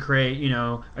able to create,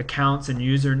 accounts and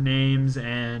usernames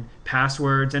and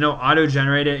passwords, and it'll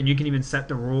auto-generate it, and you can even set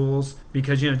the rules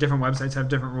because different websites have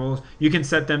different rules. You can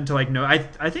set them to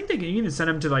I think they can even set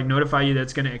them to notify you that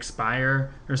it's going to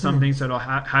expire or something, so it'll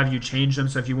have you change them.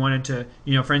 So if you wanted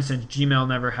to, for instance, Gmail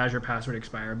never has your password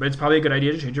expire, but it's probably a good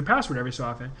idea to change your password every so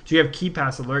often. So you have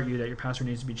KeyPass alert you that your password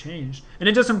needs to be changed. And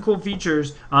it does some cool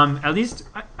features. At least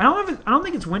I don't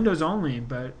think it's Windows only,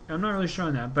 but I'm not really sure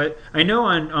on that. But I know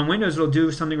on Windows it'll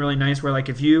do something really nice where like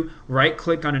if you right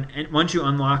click on once you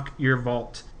unlock your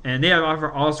vault. And they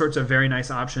offer all sorts of very nice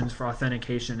options for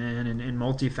authentication and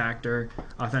multi-factor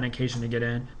authentication to get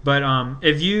in. But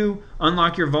if you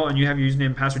unlock your vault and you have your username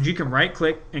and password, you can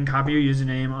right-click and copy your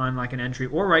username on like an entry,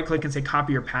 or right-click and say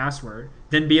copy your password,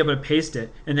 then be able to paste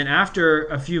it. And then after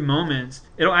a few moments,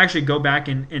 it'll actually go back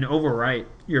and overwrite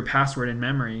your password in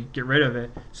memory, get rid of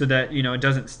it, so that it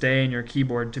doesn't stay in your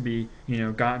keyboard to be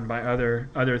gotten by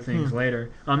other things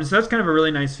later. So that's kind of a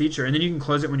really nice feature, and then you can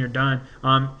close it when you're done.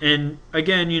 And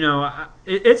again,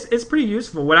 it's pretty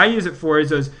useful. What I use it for is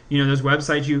those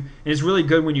websites and it's really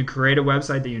good when you create a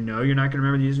website that you're not going to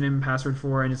remember the username and password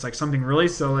for, and it's like something really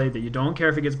silly that you don't care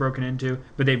if it gets broken into,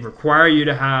 but they require you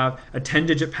to have a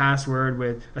 10-digit password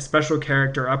with a special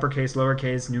character, uppercase,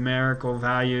 lowercase, numerical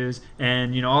values,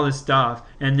 and all this stuff.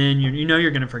 And then you're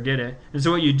going to forget it. And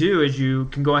so what you do is you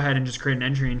can go ahead and just create an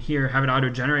entry in here, have it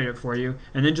auto-generate it for you,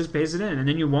 and then just paste it in, and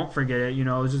then you won't forget it.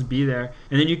 It'll just be there.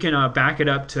 And then you can back it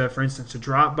up to, for instance, a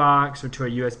Dropbox or to a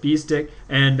USB stick.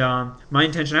 And my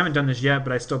intention, I haven't done this yet,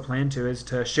 but I still plan to, is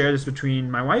to share this between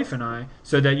my wife and I,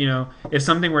 so that if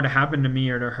something were to happen to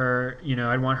me or to her,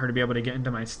 I'd want her to be able to get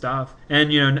into my stuff.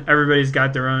 And everybody's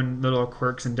got their own little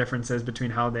quirks and differences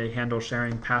between how they handle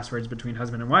sharing passwords between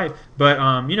husband and wife. But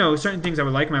certain things I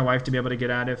would like my wife to be able to get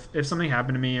at if something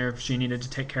happened to me, or if she needed to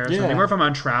take care of something, or if I'm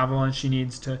on travel and she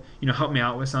needs to help me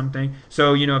out with something.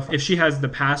 So if she has the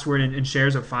password and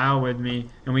shares a file with me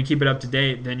and we keep it up to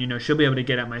date, then she'll be able to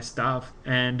get at my stuff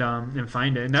and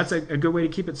find it. And that's a good way to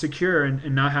keep it secure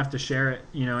and not have to share it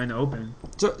in the open.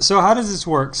 So how does this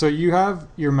work? So you have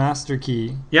your master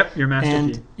key. Yep, your master key.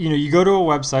 And you go to a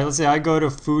website. Let's say I go to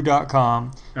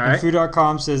foo.com. Right. And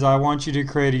foo.com says I want you to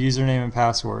create a username and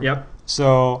password. Yep.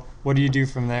 So what do you do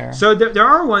from there? So there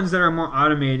are ones that are more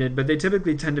automated, but they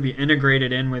typically tend to be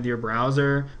integrated in with your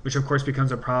browser, which of course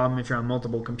becomes a problem if you're on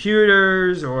multiple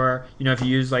computers, or if you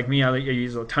use, like me, I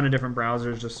use a ton of different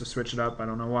browsers just to switch it up. I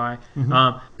don't know why.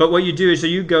 Mm-hmm. But what you do is, so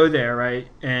you go there, right,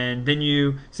 and then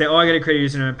you say, I got to create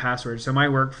a username and password. So my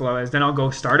workflow is then I'll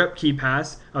go start up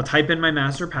KeePass. I'll type in my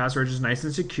master password, which is nice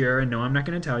and secure, and no, I'm not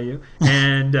going to tell you.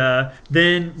 And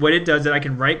then what it does is I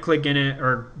can right-click in it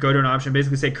or go to an option,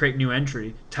 basically say create new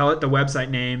entry. Tell it the website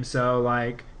name, so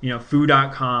like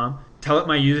foo.com. Tell it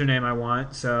my username I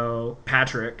want, so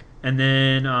Patrick. And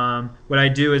then what I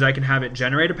do is I can have it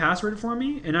generate a password for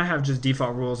me, and I have just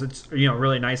default rules. It's a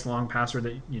really nice long password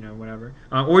that whatever.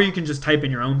 Or you can just type in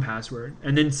your own password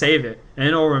and then save it, and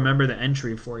it'll remember the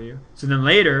entry for you. So then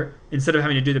later, instead of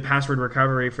having to do the password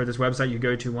recovery for this website you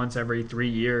go to once every 3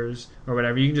 years or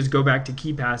whatever, you can just go back to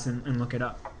KeePass and look it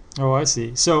up. Oh, I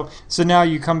see. So now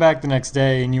you come back the next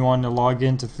day and you want to log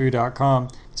into foo.com.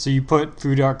 So you put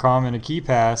foo.com in a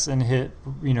KeePass and hit,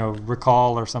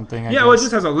 recall or something. I guess. Well, it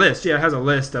just has a list. Yeah, it has a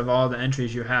list of all the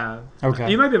entries you have. Okay.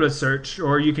 You might be able to search,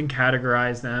 or you can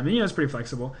categorize them. And, it's pretty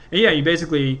flexible. And, you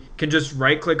basically can just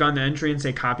right-click on the entry and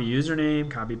say copy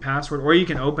username, copy password, or you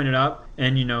can open it up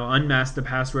and, unmask the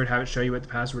password, have it show you what the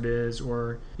password is,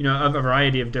 or, a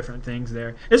variety of different things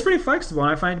there. It's pretty flexible,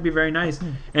 and I find it to be very nice.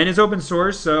 And it's open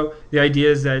source, so the idea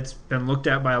is that it's been looked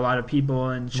at by a lot of people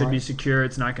and should be secure.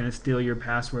 It's not going to steal your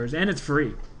passwords, and it's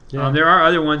free. Yeah. There are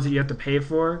other ones that you have to pay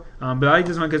for, but I like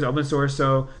this one because it's open source.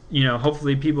 So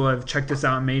hopefully people have checked this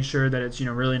out and made sure that it's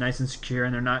really nice and secure,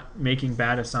 and they're not making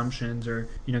bad assumptions or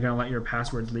going to let your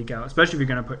passwords leak out. Especially if you're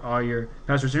going to put all your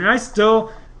passwords in. And I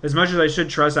still, as much as I should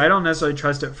trust, I don't necessarily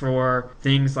trust it for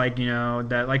things like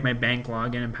that, like my bank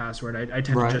login and password. I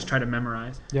tend to just try to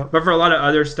memorize. Yep. But for a lot of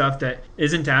other stuff that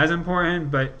isn't as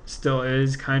important but still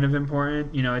is kind of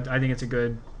important, I think it's a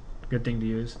good thing to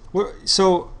use.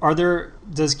 So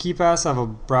does KeePass have a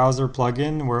browser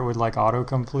plugin where it would like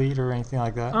autocomplete or anything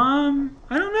like that?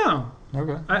 I don't know.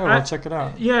 Okay. I'll check it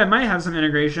out. Yeah, it might have some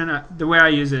integration. The way I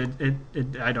use it,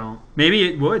 I don't. Maybe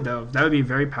it would, though. That would be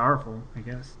very powerful, I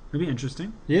guess. It'd be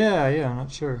interesting. Yeah, I'm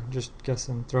not sure. Just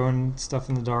guessing, throwing stuff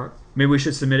in the dark. Maybe we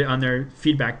should submit it on their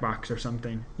feedback box or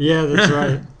something. Yeah, that's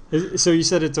right. So you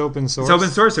said it's open source? It's open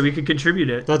source, so we could contribute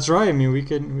it. That's right. I mean, we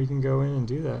can go in and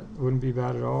do that. It wouldn't be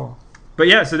bad at all. But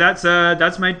yeah, so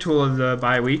that's my tool of the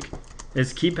bye week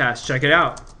is KeePass. Check it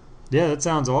out. Yeah, that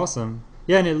sounds awesome.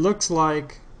 Yeah, and it looks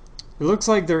like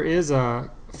there is at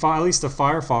least a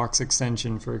Firefox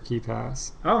extension for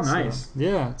KeePass. Oh, nice. So,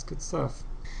 yeah, it's good stuff.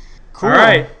 Cool. All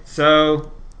right,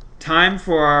 so time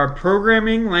for our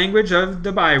programming language of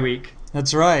the bye week.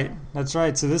 That's right.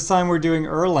 So this time we're doing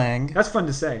Erlang. That's fun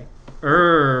to say.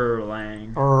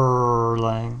 Erlang.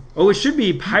 Erlang. Oh, it should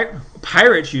be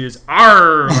pirates use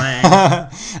Erlang.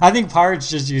 I think pirates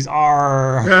just use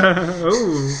R.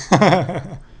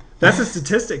 Oh. That's a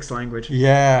statistics language.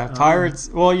 Yeah, pirates.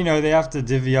 Well, they have to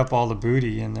divvy up all the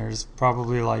booty, and there's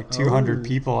probably like 200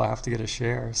 people that have to get a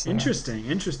share. So. Interesting.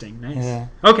 Nice. Yeah.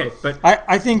 Okay, but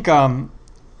I think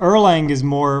Erlang is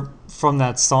more from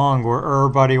that song where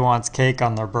everybody wants cake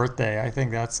on their birthday. I think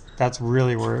that's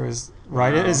really where it was.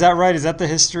 Right? Wow. Is that right? Is that the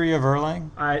history of Erlang?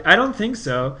 I don't think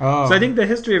so. Oh. So I think the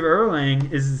history of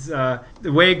Erlang is the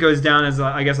way it goes down is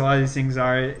I guess a lot of these things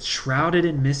are shrouded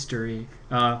in mystery.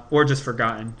 Or just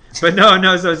forgotten. But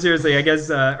no, so seriously, I guess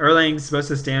Erlang's supposed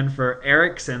to stand for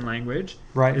Ericsson language.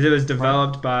 Right. It was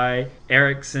developed by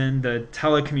Ericsson, the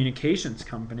telecommunications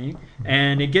company,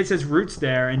 and it gets its roots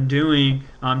there in doing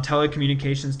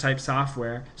telecommunications type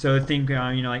software. So think,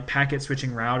 like packet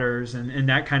switching routers and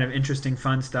that kind of interesting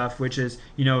fun stuff, which is,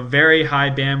 very high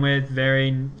bandwidth,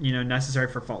 very, necessary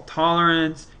for fault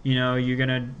tolerance. You're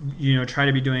going to, try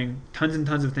to be doing tons and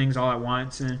tons of things all at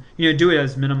once and, do it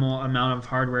as minimal amount of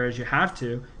hardware as you have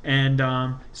to. And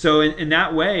so in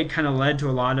that way, it kind of led to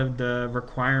a lot of the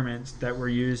requirements that were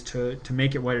used to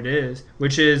make it what it is,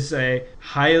 which is a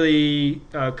highly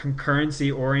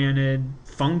concurrency-oriented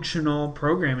functional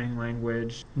programming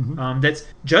language that's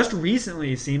just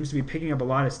recently seems to be picking up a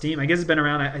lot of steam. I guess it's been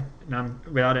around,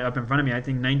 without it up in front of me, I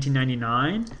think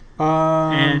 1999.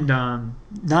 And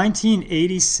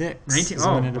 1986 is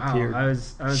when it appeared. I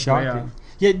was shocking. way off.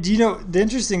 Yeah, do you know the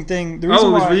interesting thing? The It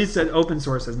reason was why, released at open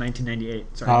source as 1998.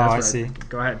 Sorry, Oh, that's I what see.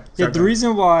 Go ahead. Yeah, Sorry, the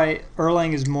reason why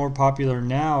Erlang is more popular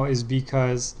now is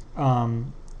because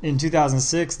in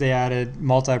 2006 they added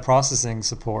multiprocessing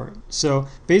support. So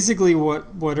basically,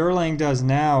 what Erlang does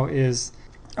now is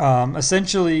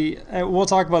essentially, we'll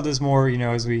talk about this more,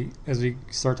 as we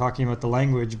start talking about the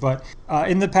language. But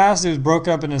in the past, it was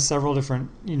broken up into several different.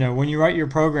 When you write your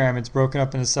program, it's broken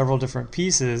up into several different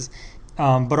pieces.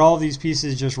 But all of these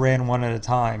pieces just ran one at a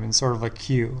time in sort of a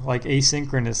queue, like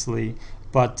asynchronously,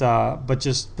 but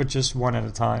just one at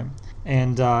a time.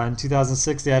 And in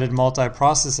 2006, they added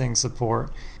multiprocessing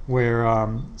support, where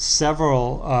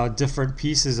several different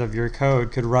pieces of your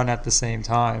code could run at the same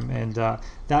time, and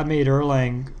that made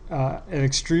Erlang an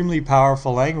extremely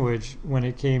powerful language when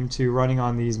it came to running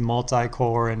on these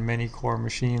multi-core and many-core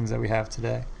machines that we have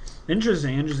today.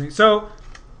 Interesting. So,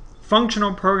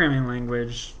 functional programming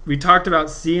language. We talked about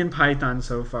C and Python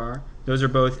so far. Those are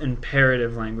both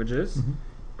imperative languages.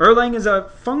 Erlang is a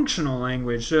functional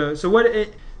language. So what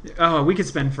it... Oh, we could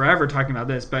spend forever talking about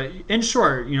this, but in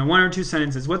short, one or two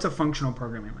sentences, what's a functional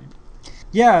programming language?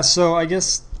 Yeah, so I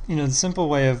guess, the simple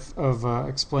way of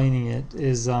explaining it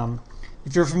is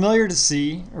if you're familiar to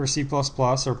C or C++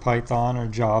 or Python or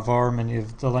Java or many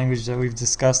of the languages that we've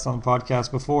discussed on the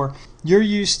podcast before, you're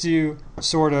used to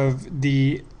sort of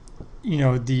the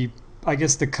I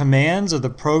guess the commands or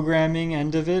the programming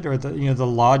end of it, or the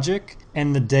logic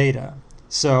and the data.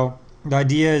 So the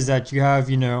idea is that you have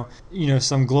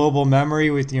some global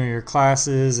memory with your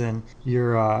classes and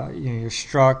your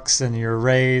structs and your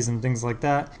arrays and things like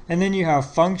that, and then you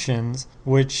have functions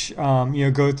which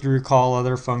go through, call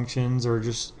other functions, or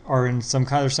just are in some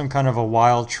kind of a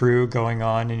while true going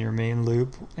on in your main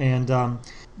loop, and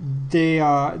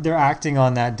they're acting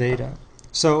on that data.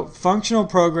 So functional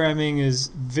programming is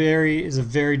a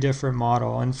very different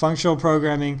model. In functional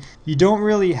programming, you don't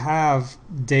really have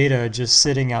data just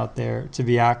sitting out there to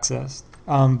be accessed.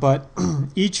 But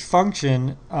each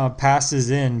function passes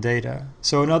in data.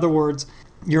 So in other words,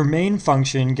 your main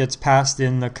function gets passed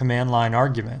in the command line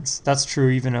arguments. That's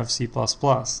true even of C++.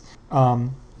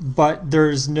 But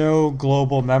there's no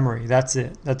global memory. That's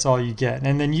it. That's all you get.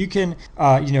 And then you can,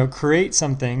 create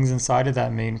some things inside of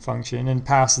that main function and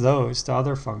pass those to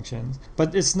other functions.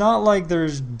 But it's not like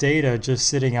there's data just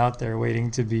sitting out there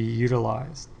waiting to be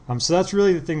utilized. So that's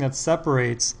really the thing that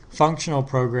separates functional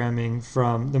programming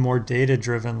from the more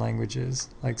data-driven languages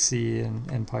like C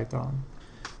and Python.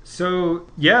 So,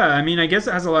 yeah, I guess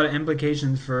it has a lot of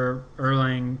implications for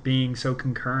Erlang being so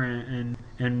concurrent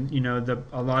and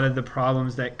a lot of the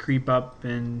problems that creep up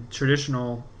in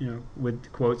traditional, with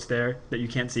quotes there that you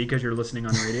can't see because you're listening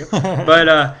on the radio.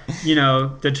 But,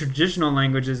 the traditional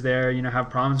languages there, have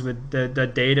problems with the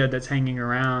data that's hanging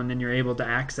around, and you're able to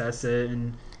access it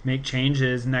and make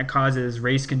changes, and that causes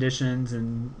race conditions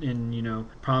and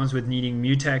problems with needing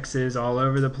mutexes all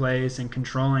over the place and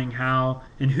controlling how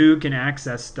and who can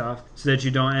access stuff, so that you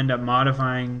don't end up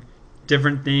modifying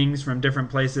different things from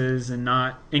different places and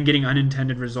getting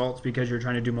unintended results because you're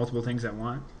trying to do multiple things at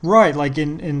once. Right, like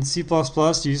in C++,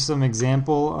 to use some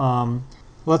example,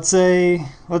 let's say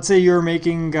you're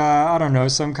making I don't know,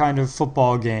 some kind of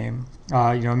football game,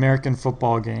 American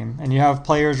football game, and you have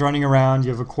players running around.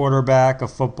 You have a quarterback, a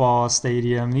football, a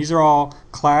stadium. These are all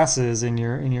classes in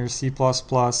your C++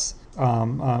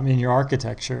 in your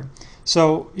architecture.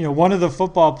 So, one of the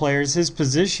football players, his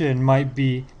position might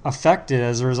be affected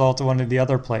as a result of one of the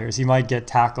other players. He might get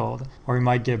tackled or he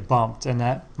might get bumped, and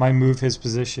that might move his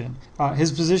position.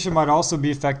 His position might also be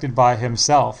affected by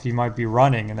himself. He might be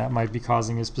running, and that might be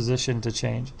causing his position to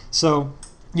change. So,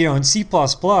 in C++,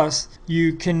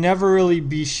 you can never really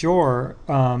be sure,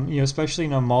 especially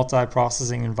in a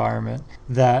multi-processing environment,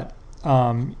 that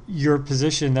your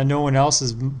position, that no one else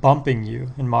is bumping you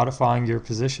and modifying your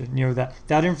position.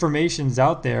 That information's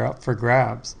out there up for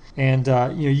grabs, and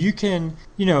you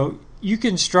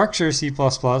can structure C++,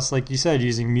 like you said,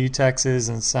 using mutexes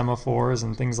and semaphores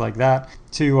and things like that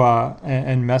to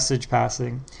and message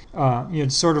passing.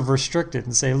 Sort of restrict it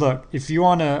and say, look, if you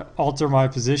want to alter my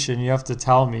position, you have to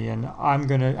tell me, and I'm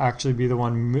going to actually be the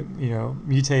one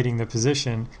mutating the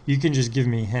position. You can just give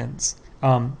me hints,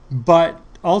 but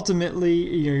ultimately,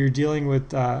 you're dealing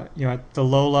with, at the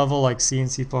low level like C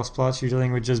and C++, you're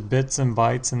dealing with just bits and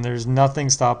bytes, and there's nothing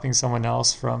stopping someone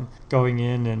else from going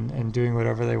in and doing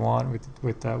whatever they want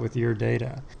with your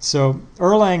data. So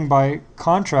Erlang, by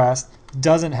contrast,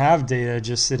 doesn't have data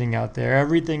just sitting out there.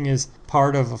 Everything is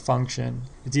part of a function.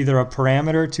 It's either a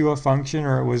parameter to a function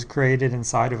or it was created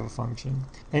inside of a function.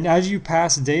 And as you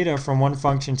pass data from one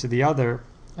function to the other,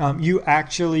 you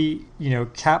actually,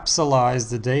 capsulize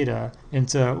the data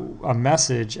into a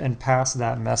message and pass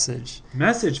that message.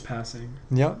 Message passing.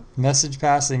 Yep, message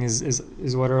passing is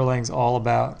what Erlang's all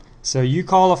about. So you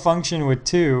call a function with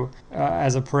 2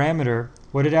 as a parameter.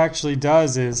 What it actually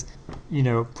does is,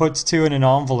 puts 2 in an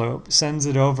envelope, sends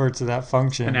it over to that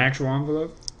function. An actual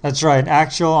envelope? That's right,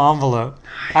 actual envelope.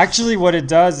 Actually, what it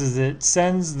does is it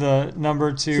sends the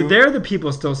number 2. So they're the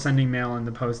people still sending mail in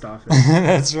the post office.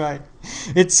 That's right.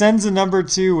 It sends a number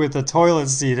 2 with a toilet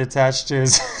seat attached to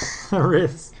his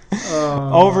wrist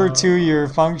over to your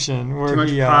function. Where too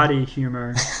much potty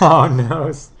humor. Oh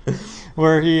no.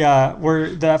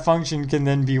 Where that function can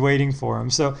then be waiting for him.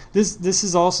 So this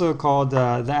is also called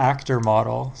the actor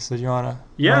model. So do you want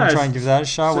to try and give that a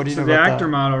shot? So, what do you know the about actor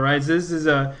that? model, right? This is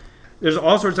there's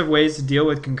all sorts of ways to deal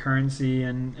with concurrency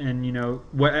and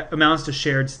what amounts to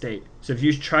shared state. So if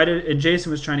you try to, and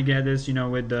Jason was trying to get at this,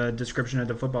 with the description of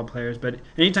the football players, but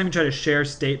anytime you try to share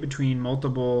state between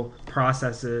multiple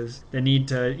processes that need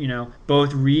to,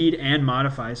 both read and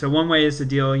modify. So one way is to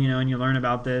deal, and you learn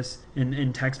about this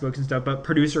in textbooks and stuff, but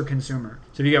producer consumer.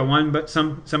 So if you got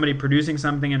somebody producing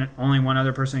something and only one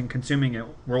other person consuming it,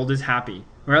 world is happy,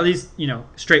 or at least,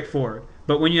 straightforward.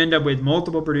 But when you end up with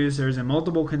multiple producers and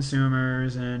multiple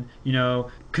consumers and,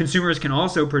 consumers can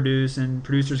also produce and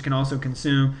producers can also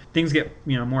consume, things get,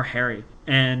 more hairy.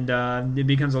 And it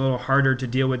becomes a little harder to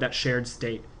deal with that shared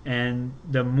state. And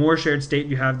the more shared state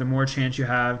you have, the more chance you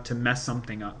have to mess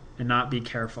something up and not be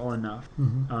careful enough.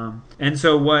 Mm-hmm. And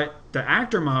so what the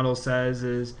actor model says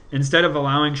is, instead of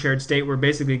allowing shared state, we're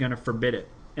basically going to forbid it.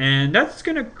 And that's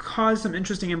going to cause some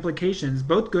interesting implications,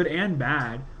 both good and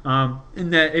bad, in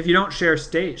that if you don't share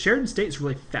state, shared state is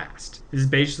really fast. It's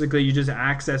basically you just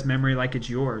access memory like it's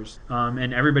yours,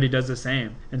 and everybody does the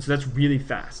same. And so that's really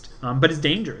fast, but it's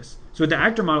dangerous. So what the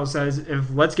actor model says,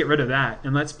 let's get rid of that,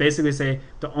 and let's basically say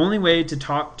the only way to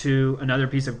talk to another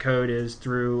piece of code is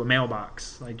through a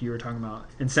mailbox, like you were talking about,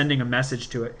 and sending a message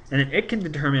to it. And then it can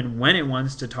determine when it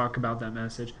wants to talk about that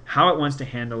message, how it wants to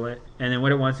handle it, and then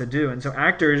what it wants to do. And so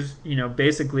actors,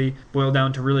 basically boil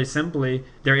down to really simply,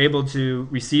 they're able to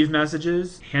receive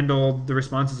messages, handle the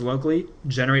responses locally,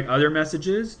 generate other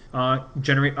messages,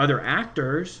 generate other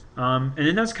actors, and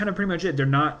then that's kind of pretty much it. They're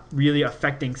not really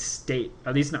affecting state,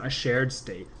 at least not a shared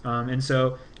state. And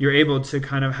so you're able to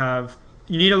kind of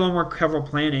you need a little more careful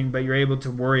planning, but you're able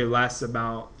to worry less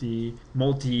about the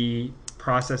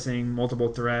multi-processing, multiple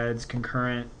threads,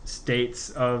 concurrent states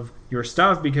of your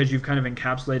stuff, because you've kind of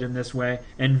encapsulated in this way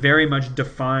and very much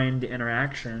defined the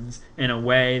interactions in a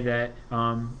way that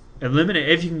eliminate,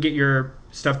 if you can get your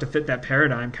stuff to fit that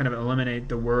paradigm, kind of eliminate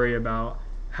the worry about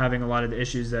having a lot of the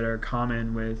issues that are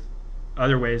common with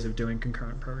other ways of doing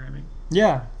concurrent programming.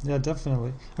 Yeah,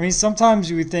 definitely. I mean, sometimes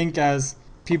you would think, as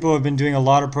people who have been doing a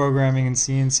lot of programming in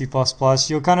C and C++,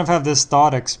 you'll kind of have this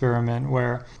thought experiment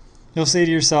where you'll say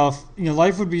to yourself,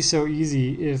 life would be so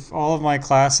easy if all of my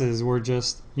classes were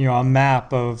just, a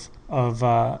map of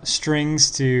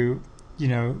strings to,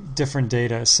 different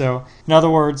data. So in other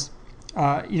words,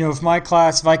 if my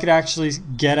class, if I could actually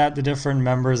get at the different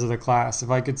members of the class, if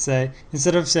I could say,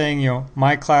 instead of saying,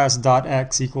 my class dot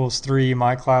x equals 3,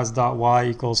 my class dot y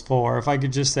equals 4, if I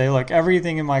could just say, look,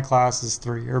 everything in my class is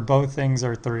 3, or both things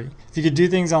are 3. If you could do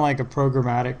things on like a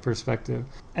programmatic perspective.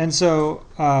 And so,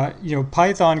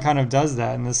 Python kind of does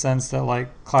that in the sense that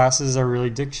like classes are really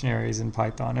dictionaries in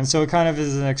Python. And so it kind of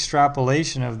is an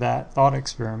extrapolation of that thought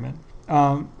experiment.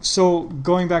 So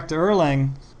going back to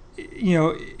Erlang,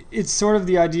 it's sort of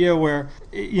the idea where,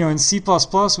 in C++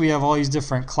 we have all these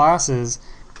different classes,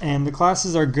 and the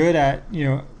classes are good at,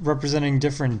 representing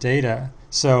different data.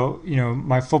 So,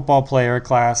 my football player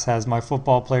class has my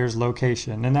football player's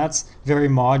location, and that's very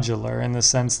modular in the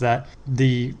sense that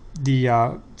the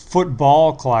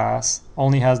football class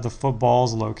only has the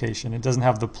football's location. It doesn't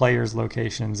have the player's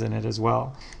locations in it as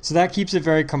well. So that keeps it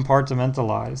very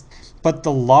compartmentalized. But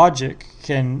the logic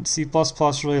C++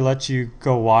 really lets you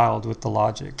go wild with the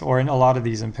logic, or in a lot of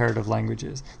these imperative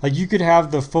languages. Like you could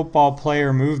have the football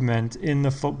player movement in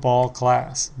the football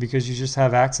class because you just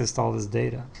have access to all this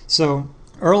data. So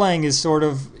Erlang is sort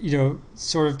of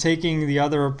taking the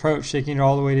other approach, taking it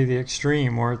all the way to the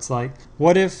extreme, where it's like,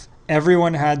 what if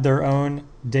everyone had their own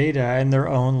data and their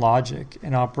own logic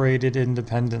and operated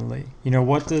independently?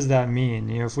 What does that mean?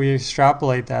 If we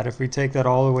extrapolate that, if we take that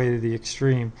all the way to the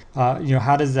extreme,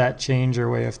 how does that change our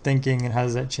way of thinking, and how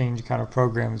does that change the kind of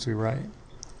programs we write?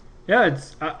 Yeah,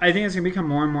 I think it's going to become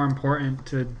more and more important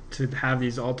to have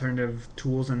these alternative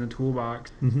tools in the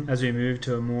toolbox as we move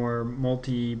to a more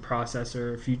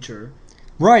multi-processor future.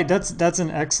 Right, that's an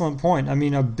excellent point. I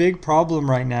mean, a big problem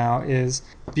right now is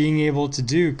being able to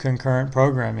do concurrent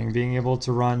programming, being able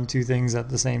to run two things at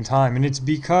the same time. And it's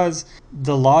because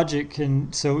the logic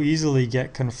can so easily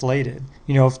get conflated.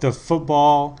 If the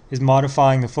football is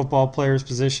modifying the football players'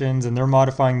 positions and they're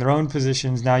modifying their own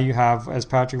positions, now you have, as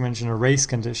Patrick mentioned, a race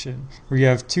condition where you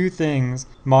have two things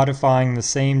modifying the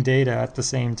same data at the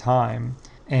same time.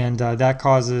 And that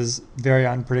causes very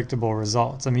unpredictable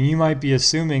results. I mean, you might be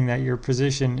assuming that your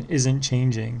position isn't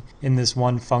changing in this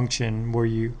one function where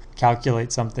you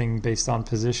calculate something based on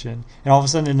position. And all of a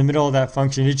sudden, in the middle of that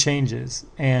function, it changes.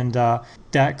 And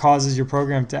that causes your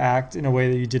program to act in a way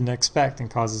that you didn't expect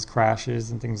and causes crashes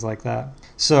and things like that.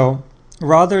 So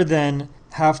rather than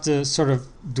have to sort of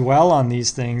dwell on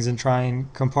these things and try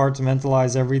and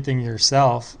compartmentalize everything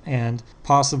yourself and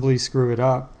possibly screw it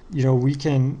up, we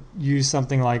can use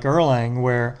something like Erlang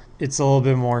where it's a little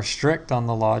bit more strict on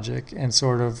the logic and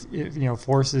sort of,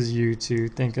 forces you to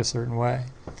think a certain way.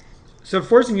 So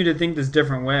forcing you to think this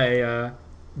different way,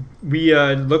 we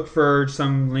look for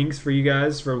some links for you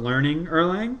guys for learning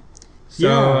Erlang.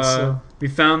 So we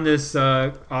found this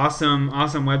awesome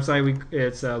website.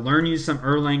 It's Learn You Some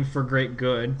Erlang for Great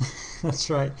Good. That's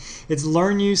right. It's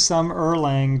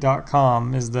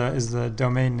learnyousomeerlang.com is the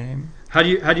domain name. How do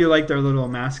you like their little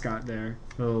mascot there,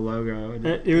 the little logo?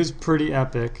 It was pretty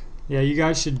epic. Yeah, you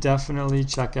guys should definitely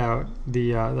check out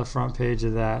the front page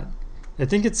of that. I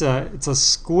think it's a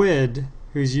squid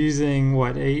who's using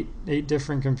eight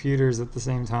different computers at the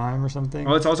same time or something.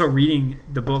 Well, it's also reading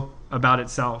the book about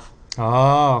itself.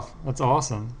 Oh, that's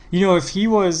awesome. If he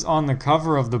was on the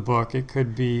cover of the book, it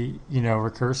could be,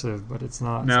 recursive, but it's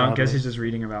not. No, sadly. I guess he's just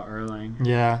reading about Erlang.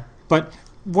 Yeah. But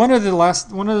one other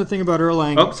thing about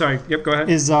Erlang. Oh, sorry. Yep, go ahead.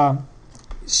 Is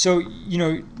so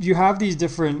you have these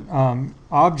different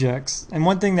objects, and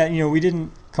one thing that we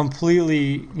didn't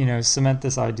completely cement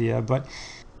this idea, but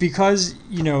because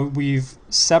we've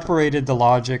separated the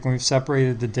logic and we've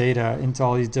separated the data into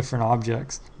all these different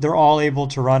objects, they're all able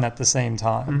to run at the same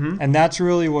time. And that's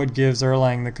really what gives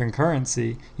Erlang the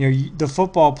concurrency. The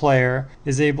football player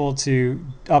is able to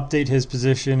update his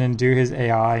position and do his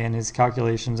AI and his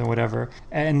calculations and whatever,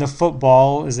 and the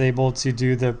football is able to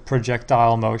do the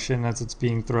projectile motion as it's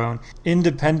being thrown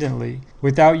independently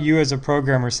without you as a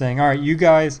programmer saying, all right, you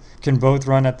guys can both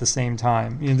run at the same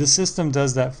time. The system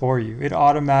does that for you. It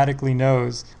automatically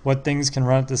knows what things can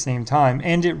run at the same time,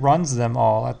 and it runs them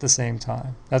all at the same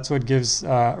time. That's what gives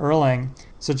Erlang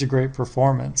such a great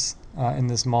performance in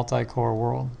this multi-core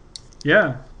world.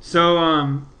 Yeah.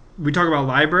 So we talk about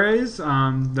libraries.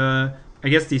 I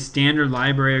guess the standard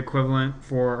library equivalent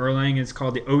for Erlang is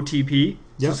called the OTP.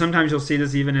 Yep. So sometimes you'll see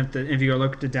this even if you go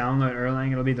look to download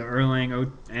Erlang, it'll be the Erlang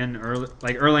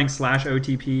like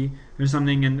Erlang/OTP or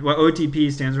something. And what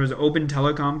OTP stands for is Open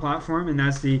Telecom Platform, and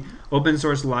that's the open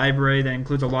source library that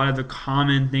includes a lot of the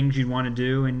common things you'd want to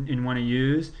do and want to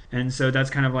use. And so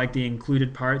that's kind of like the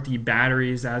included part, the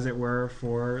batteries, as it were,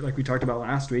 for, like we talked about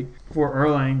last week, for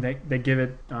Erlang that give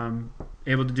it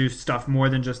able to do stuff more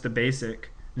than just the basic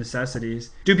necessities.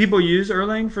 Do people use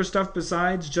Erlang for stuff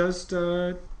besides just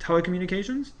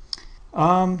telecommunications?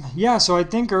 Yeah, so I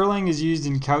think Erlang is used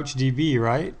in CouchDB,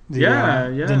 right? Yeah,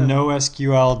 The yeah.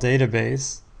 NoSQL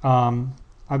database.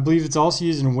 I believe it's also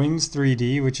used in Wings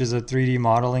 3D, which is a 3D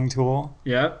modeling tool.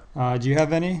 Yep. Do you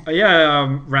have any?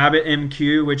 Yeah,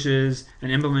 RabbitMQ, which is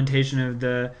an implementation of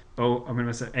the I'm going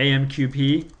to say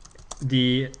AMQP,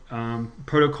 the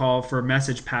protocol for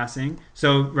message passing.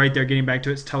 So right there, getting back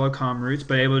to its telecom roots,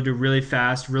 but able to do really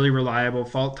fast, really reliable,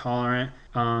 fault tolerant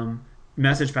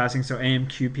message passing. So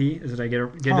AMQP, did I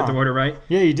get the Huh. order right?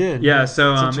 Yeah, you did. Yeah, Yeah,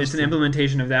 so it's it's an interesting.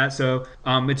 implementation of that. So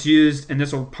it's used, and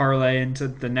this will parlay into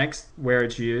the next where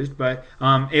it's used, but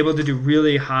able to do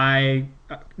really high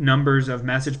numbers of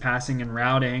message passing and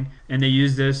routing. And they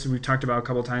use this, we've talked about a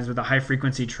couple times, with the high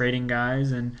frequency trading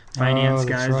guys and finance Oh,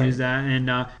 that's guys use right.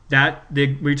 that.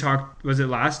 And we talked, was it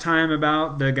last time,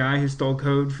 about the guy who stole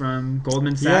code from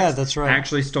Goldman Yeah, Sachs? that's right.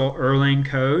 Actually stole Erlang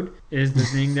code, is the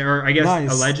thing there, or I guess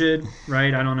Nice. alleged,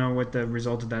 right? I don't know what the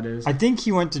result of that is. I think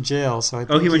he went to jail, so I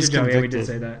Oh, he think went to he's jail. Yeah, we did convicted.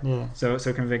 say that. Yeah.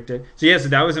 So convicted. So yeah, so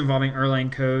that was involving Erlang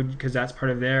code because that's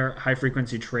part of their high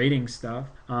frequency trading stuff.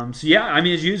 So yeah, I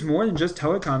mean, it's used more than just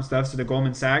telecom stuff. So the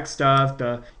Goldman Sachs stuff,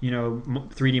 the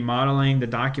 3D modeling, the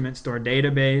document store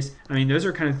database. I mean, those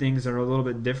are kind of things that are a little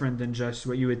bit different than just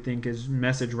what you would think is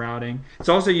message routing. It's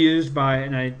also used by,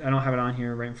 and I don't have it on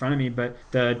here right in front of me, but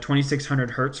the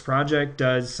 2600 Hertz project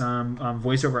does some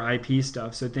voice over IP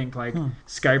stuff. So think like Hmm.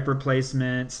 Skype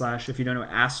replacement slash, if you don't know what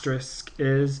asterisk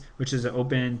is, which is an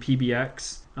open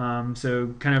PBX.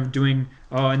 So kind of doing,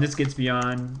 and this gets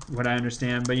beyond what I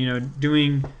understand, but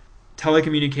doing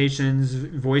telecommunications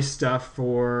voice stuff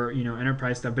for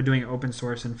enterprise stuff, but doing it open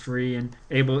source and free, and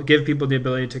able give people the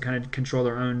ability to kind of control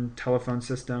their own telephone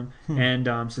system. Hmm.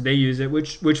 And so they use it,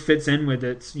 which fits in with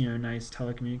its nice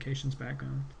telecommunications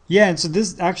background. Yeah, and so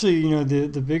this actually,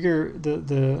 the bigger,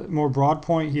 the more broad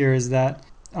point here is that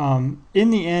in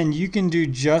the end, you can do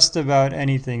just about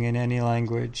anything in any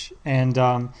language, and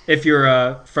If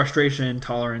your frustration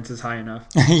tolerance is high enough.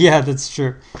 yeah, that's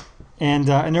true. And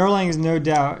Erlang is no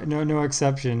doubt no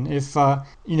exception. If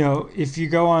you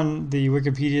go on the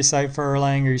Wikipedia site for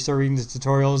Erlang or you start reading the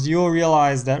tutorials, you'll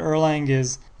realize that Erlang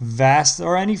is vast,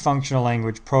 or any functional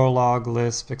language, Prolog,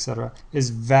 Lisp, etc., is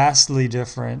vastly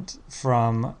different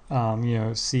from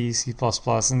C, C++,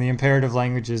 and the imperative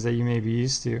languages that you may be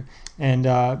used to. And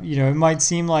it might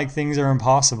seem like things are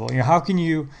impossible. How can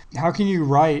you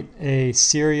write a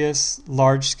serious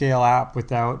large scale app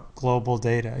without global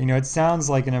data? It sounds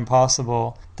like an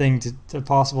impossible thing a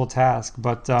possible task,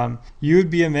 but you would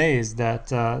be amazed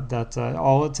that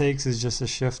all it takes is just a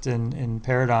shift in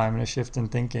paradigm and a shift in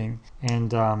thinking,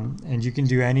 and you can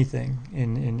do anything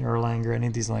in Erlang or any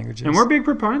of these languages. And we're big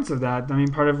proponents of that. I mean,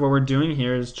 part of what we're doing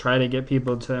here is try to get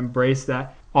people to embrace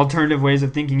that alternative ways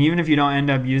of thinking, even if you don't end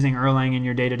up using Erlang in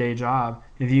your day-to-day job.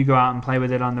 If you go out and play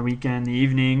with it on the weekend, the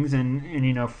evenings,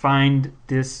 and find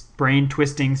this brain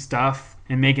twisting stuff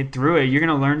and make it through it, you're going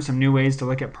to learn some new ways to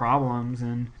look at problems,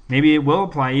 and maybe it will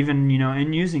apply even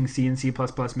in using C and C++.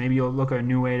 Maybe you'll look at a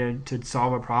new way to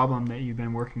solve a problem that you've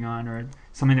been working on, or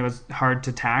something that was hard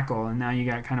to tackle, and now you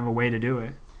got kind of a way to do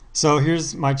it. So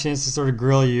here's my chance to sort of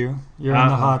grill you. You're in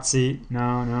the hot seat.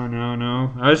 No, no, no, no.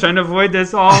 I was trying to avoid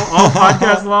this all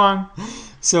podcast long.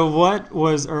 So what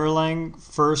was Erlang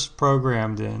first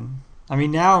programmed in? I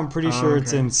mean, now I'm pretty sure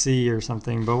it's Okay. in C or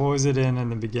something, but what was it in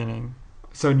the beginning?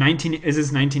 So is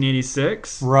this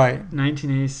 1986? Right.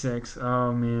 1986.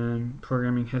 Oh man,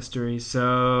 programming history.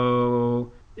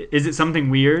 So is it something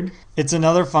weird? It's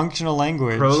another functional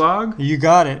language. Prolog? You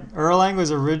got it. Erlang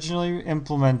was originally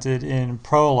implemented in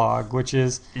Prolog, which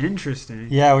is Interesting.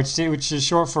 which is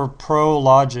short for Pro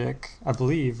Logic, I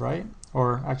believe, right?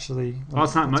 Or actually, Well,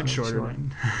 it's not let's much make shorter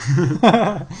sure.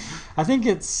 than I think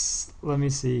it's. Let me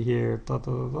see here. Blah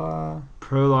blah blah.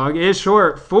 Prolog is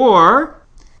short for.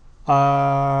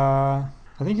 I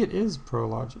think it is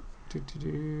Prologic.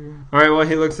 Doo-doo-doo. All right, well,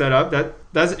 he looks that up.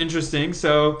 That's interesting.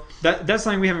 So that's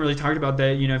something we haven't really talked about.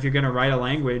 That if you're going to write a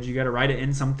language, you got to write it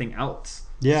in something else.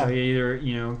 Yeah. So either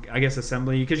I guess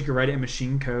assembly, because you could write it in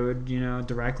machine code,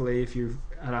 directly if you're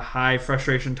at a high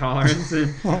frustration tolerance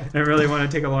and really want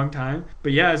to take a long time.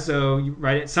 But yeah, so you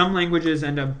write it. Some languages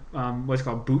end up what's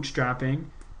called bootstrapping.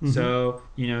 Mhm. So,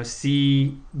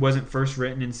 C wasn't first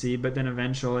written in C, but then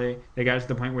eventually they got to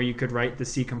the point where you could write the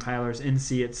C compilers in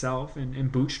C itself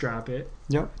and bootstrap it.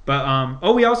 Yep. But,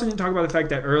 we also didn't talk about the fact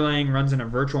that Erlang runs in a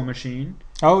virtual machine,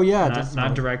 Oh yeah, not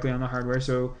definitely. directly on the hardware.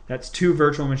 So that's two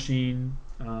virtual machine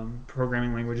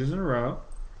programming languages in a row.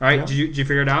 All right, Yep. did you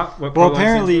figure it out? What Well, Prolog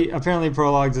stands for? apparently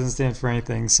Prolog doesn't stand for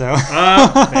anything. So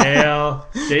Fail.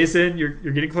 Jason, you're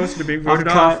getting closer to being I'm voted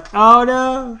cut. off. Oh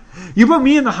no! You put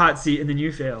me in the hot seat and then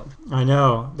you failed. I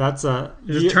know. That's a.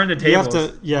 Just turn the You have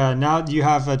tables. to. Yeah. Now you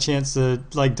have a chance to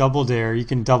like double dare. You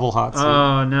can double hot seat.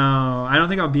 Oh no, I don't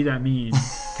think I'll be that mean.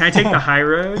 Can I take the high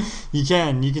road? You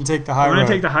can. You can take the high I'm road gonna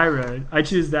take the high road. I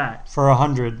choose that. for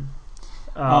 100.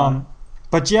 Um,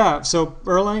 But yeah, so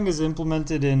Erlang is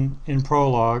implemented in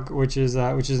Prolog, which is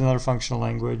another functional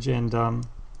language, and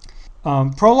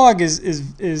Prolog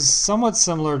is somewhat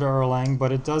similar to Erlang,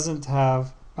 but it doesn't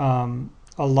have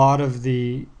a lot of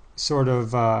the sort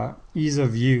of ease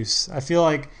of use. I feel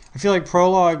like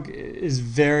Prolog is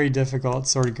very difficult to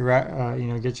sort of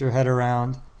get your head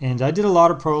around. And I did a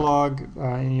lot of Prolog,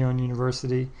 in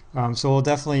university, so we'll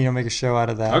definitely make a show out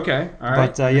of that. okay, all right.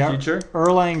 But in the yeah, future.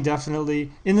 Erlang definitely,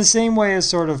 in the same way as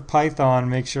sort of Python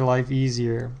makes your life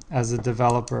easier as a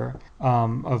developer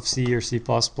of C or C++,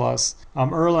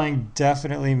 Erlang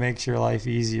definitely makes your life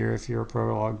easier if you're a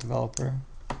Prolog developer.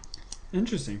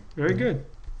 Interesting. Very good.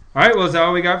 All right. Well, is that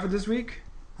all we got for this week?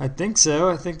 I think so.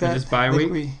 I think that. Just bye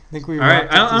week? I think we All right.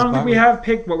 wrapped I up this don't think bye we week. have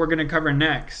picked what we're going to cover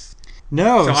next.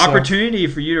 No. So opportunity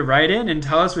for you to write in and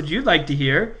tell us what you'd like to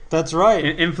hear That's right.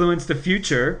 and influence the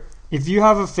future. If you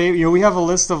have a favorite, we have a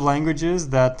list of languages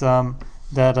that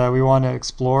we want to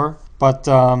explore. But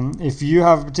if you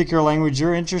have a particular language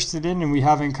you're interested in and we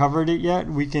haven't covered it yet,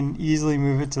 we can easily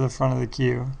move it to the front of the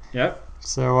queue. Yep.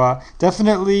 So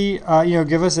definitely,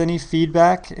 give us any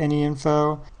feedback, any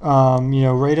info.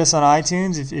 Rate us on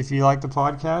iTunes if you like the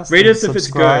podcast. Rate and us if it's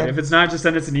subscribe. good. If it's not, just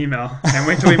send us an email and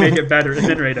wait till we make it better and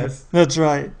then rate us. That's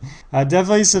right.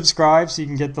 Definitely subscribe so you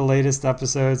can get the latest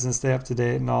episodes and stay up to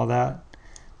date and all that.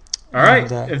 All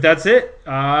right. And, if that's it,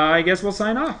 I guess we'll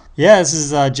sign off. Yeah, this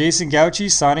is Jason Gauchi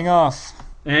signing off.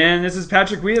 And this is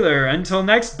Patrick Wheeler. Until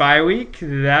next bye week,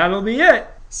 that'll be it.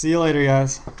 See you later,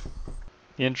 guys.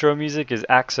 The intro music is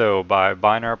AXO by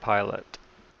Binar Pilot.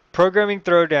 Programming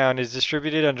Throwdown is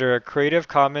distributed under a Creative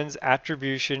Commons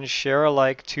Attribution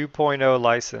Share-alike 2.0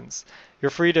 license.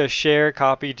 You're free to share,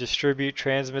 copy, distribute,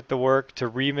 transmit the work, to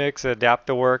remix, adapt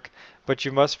the work, but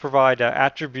you must provide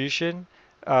attribution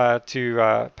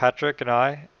to Patrick and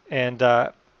I, and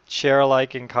share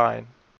alike in kind.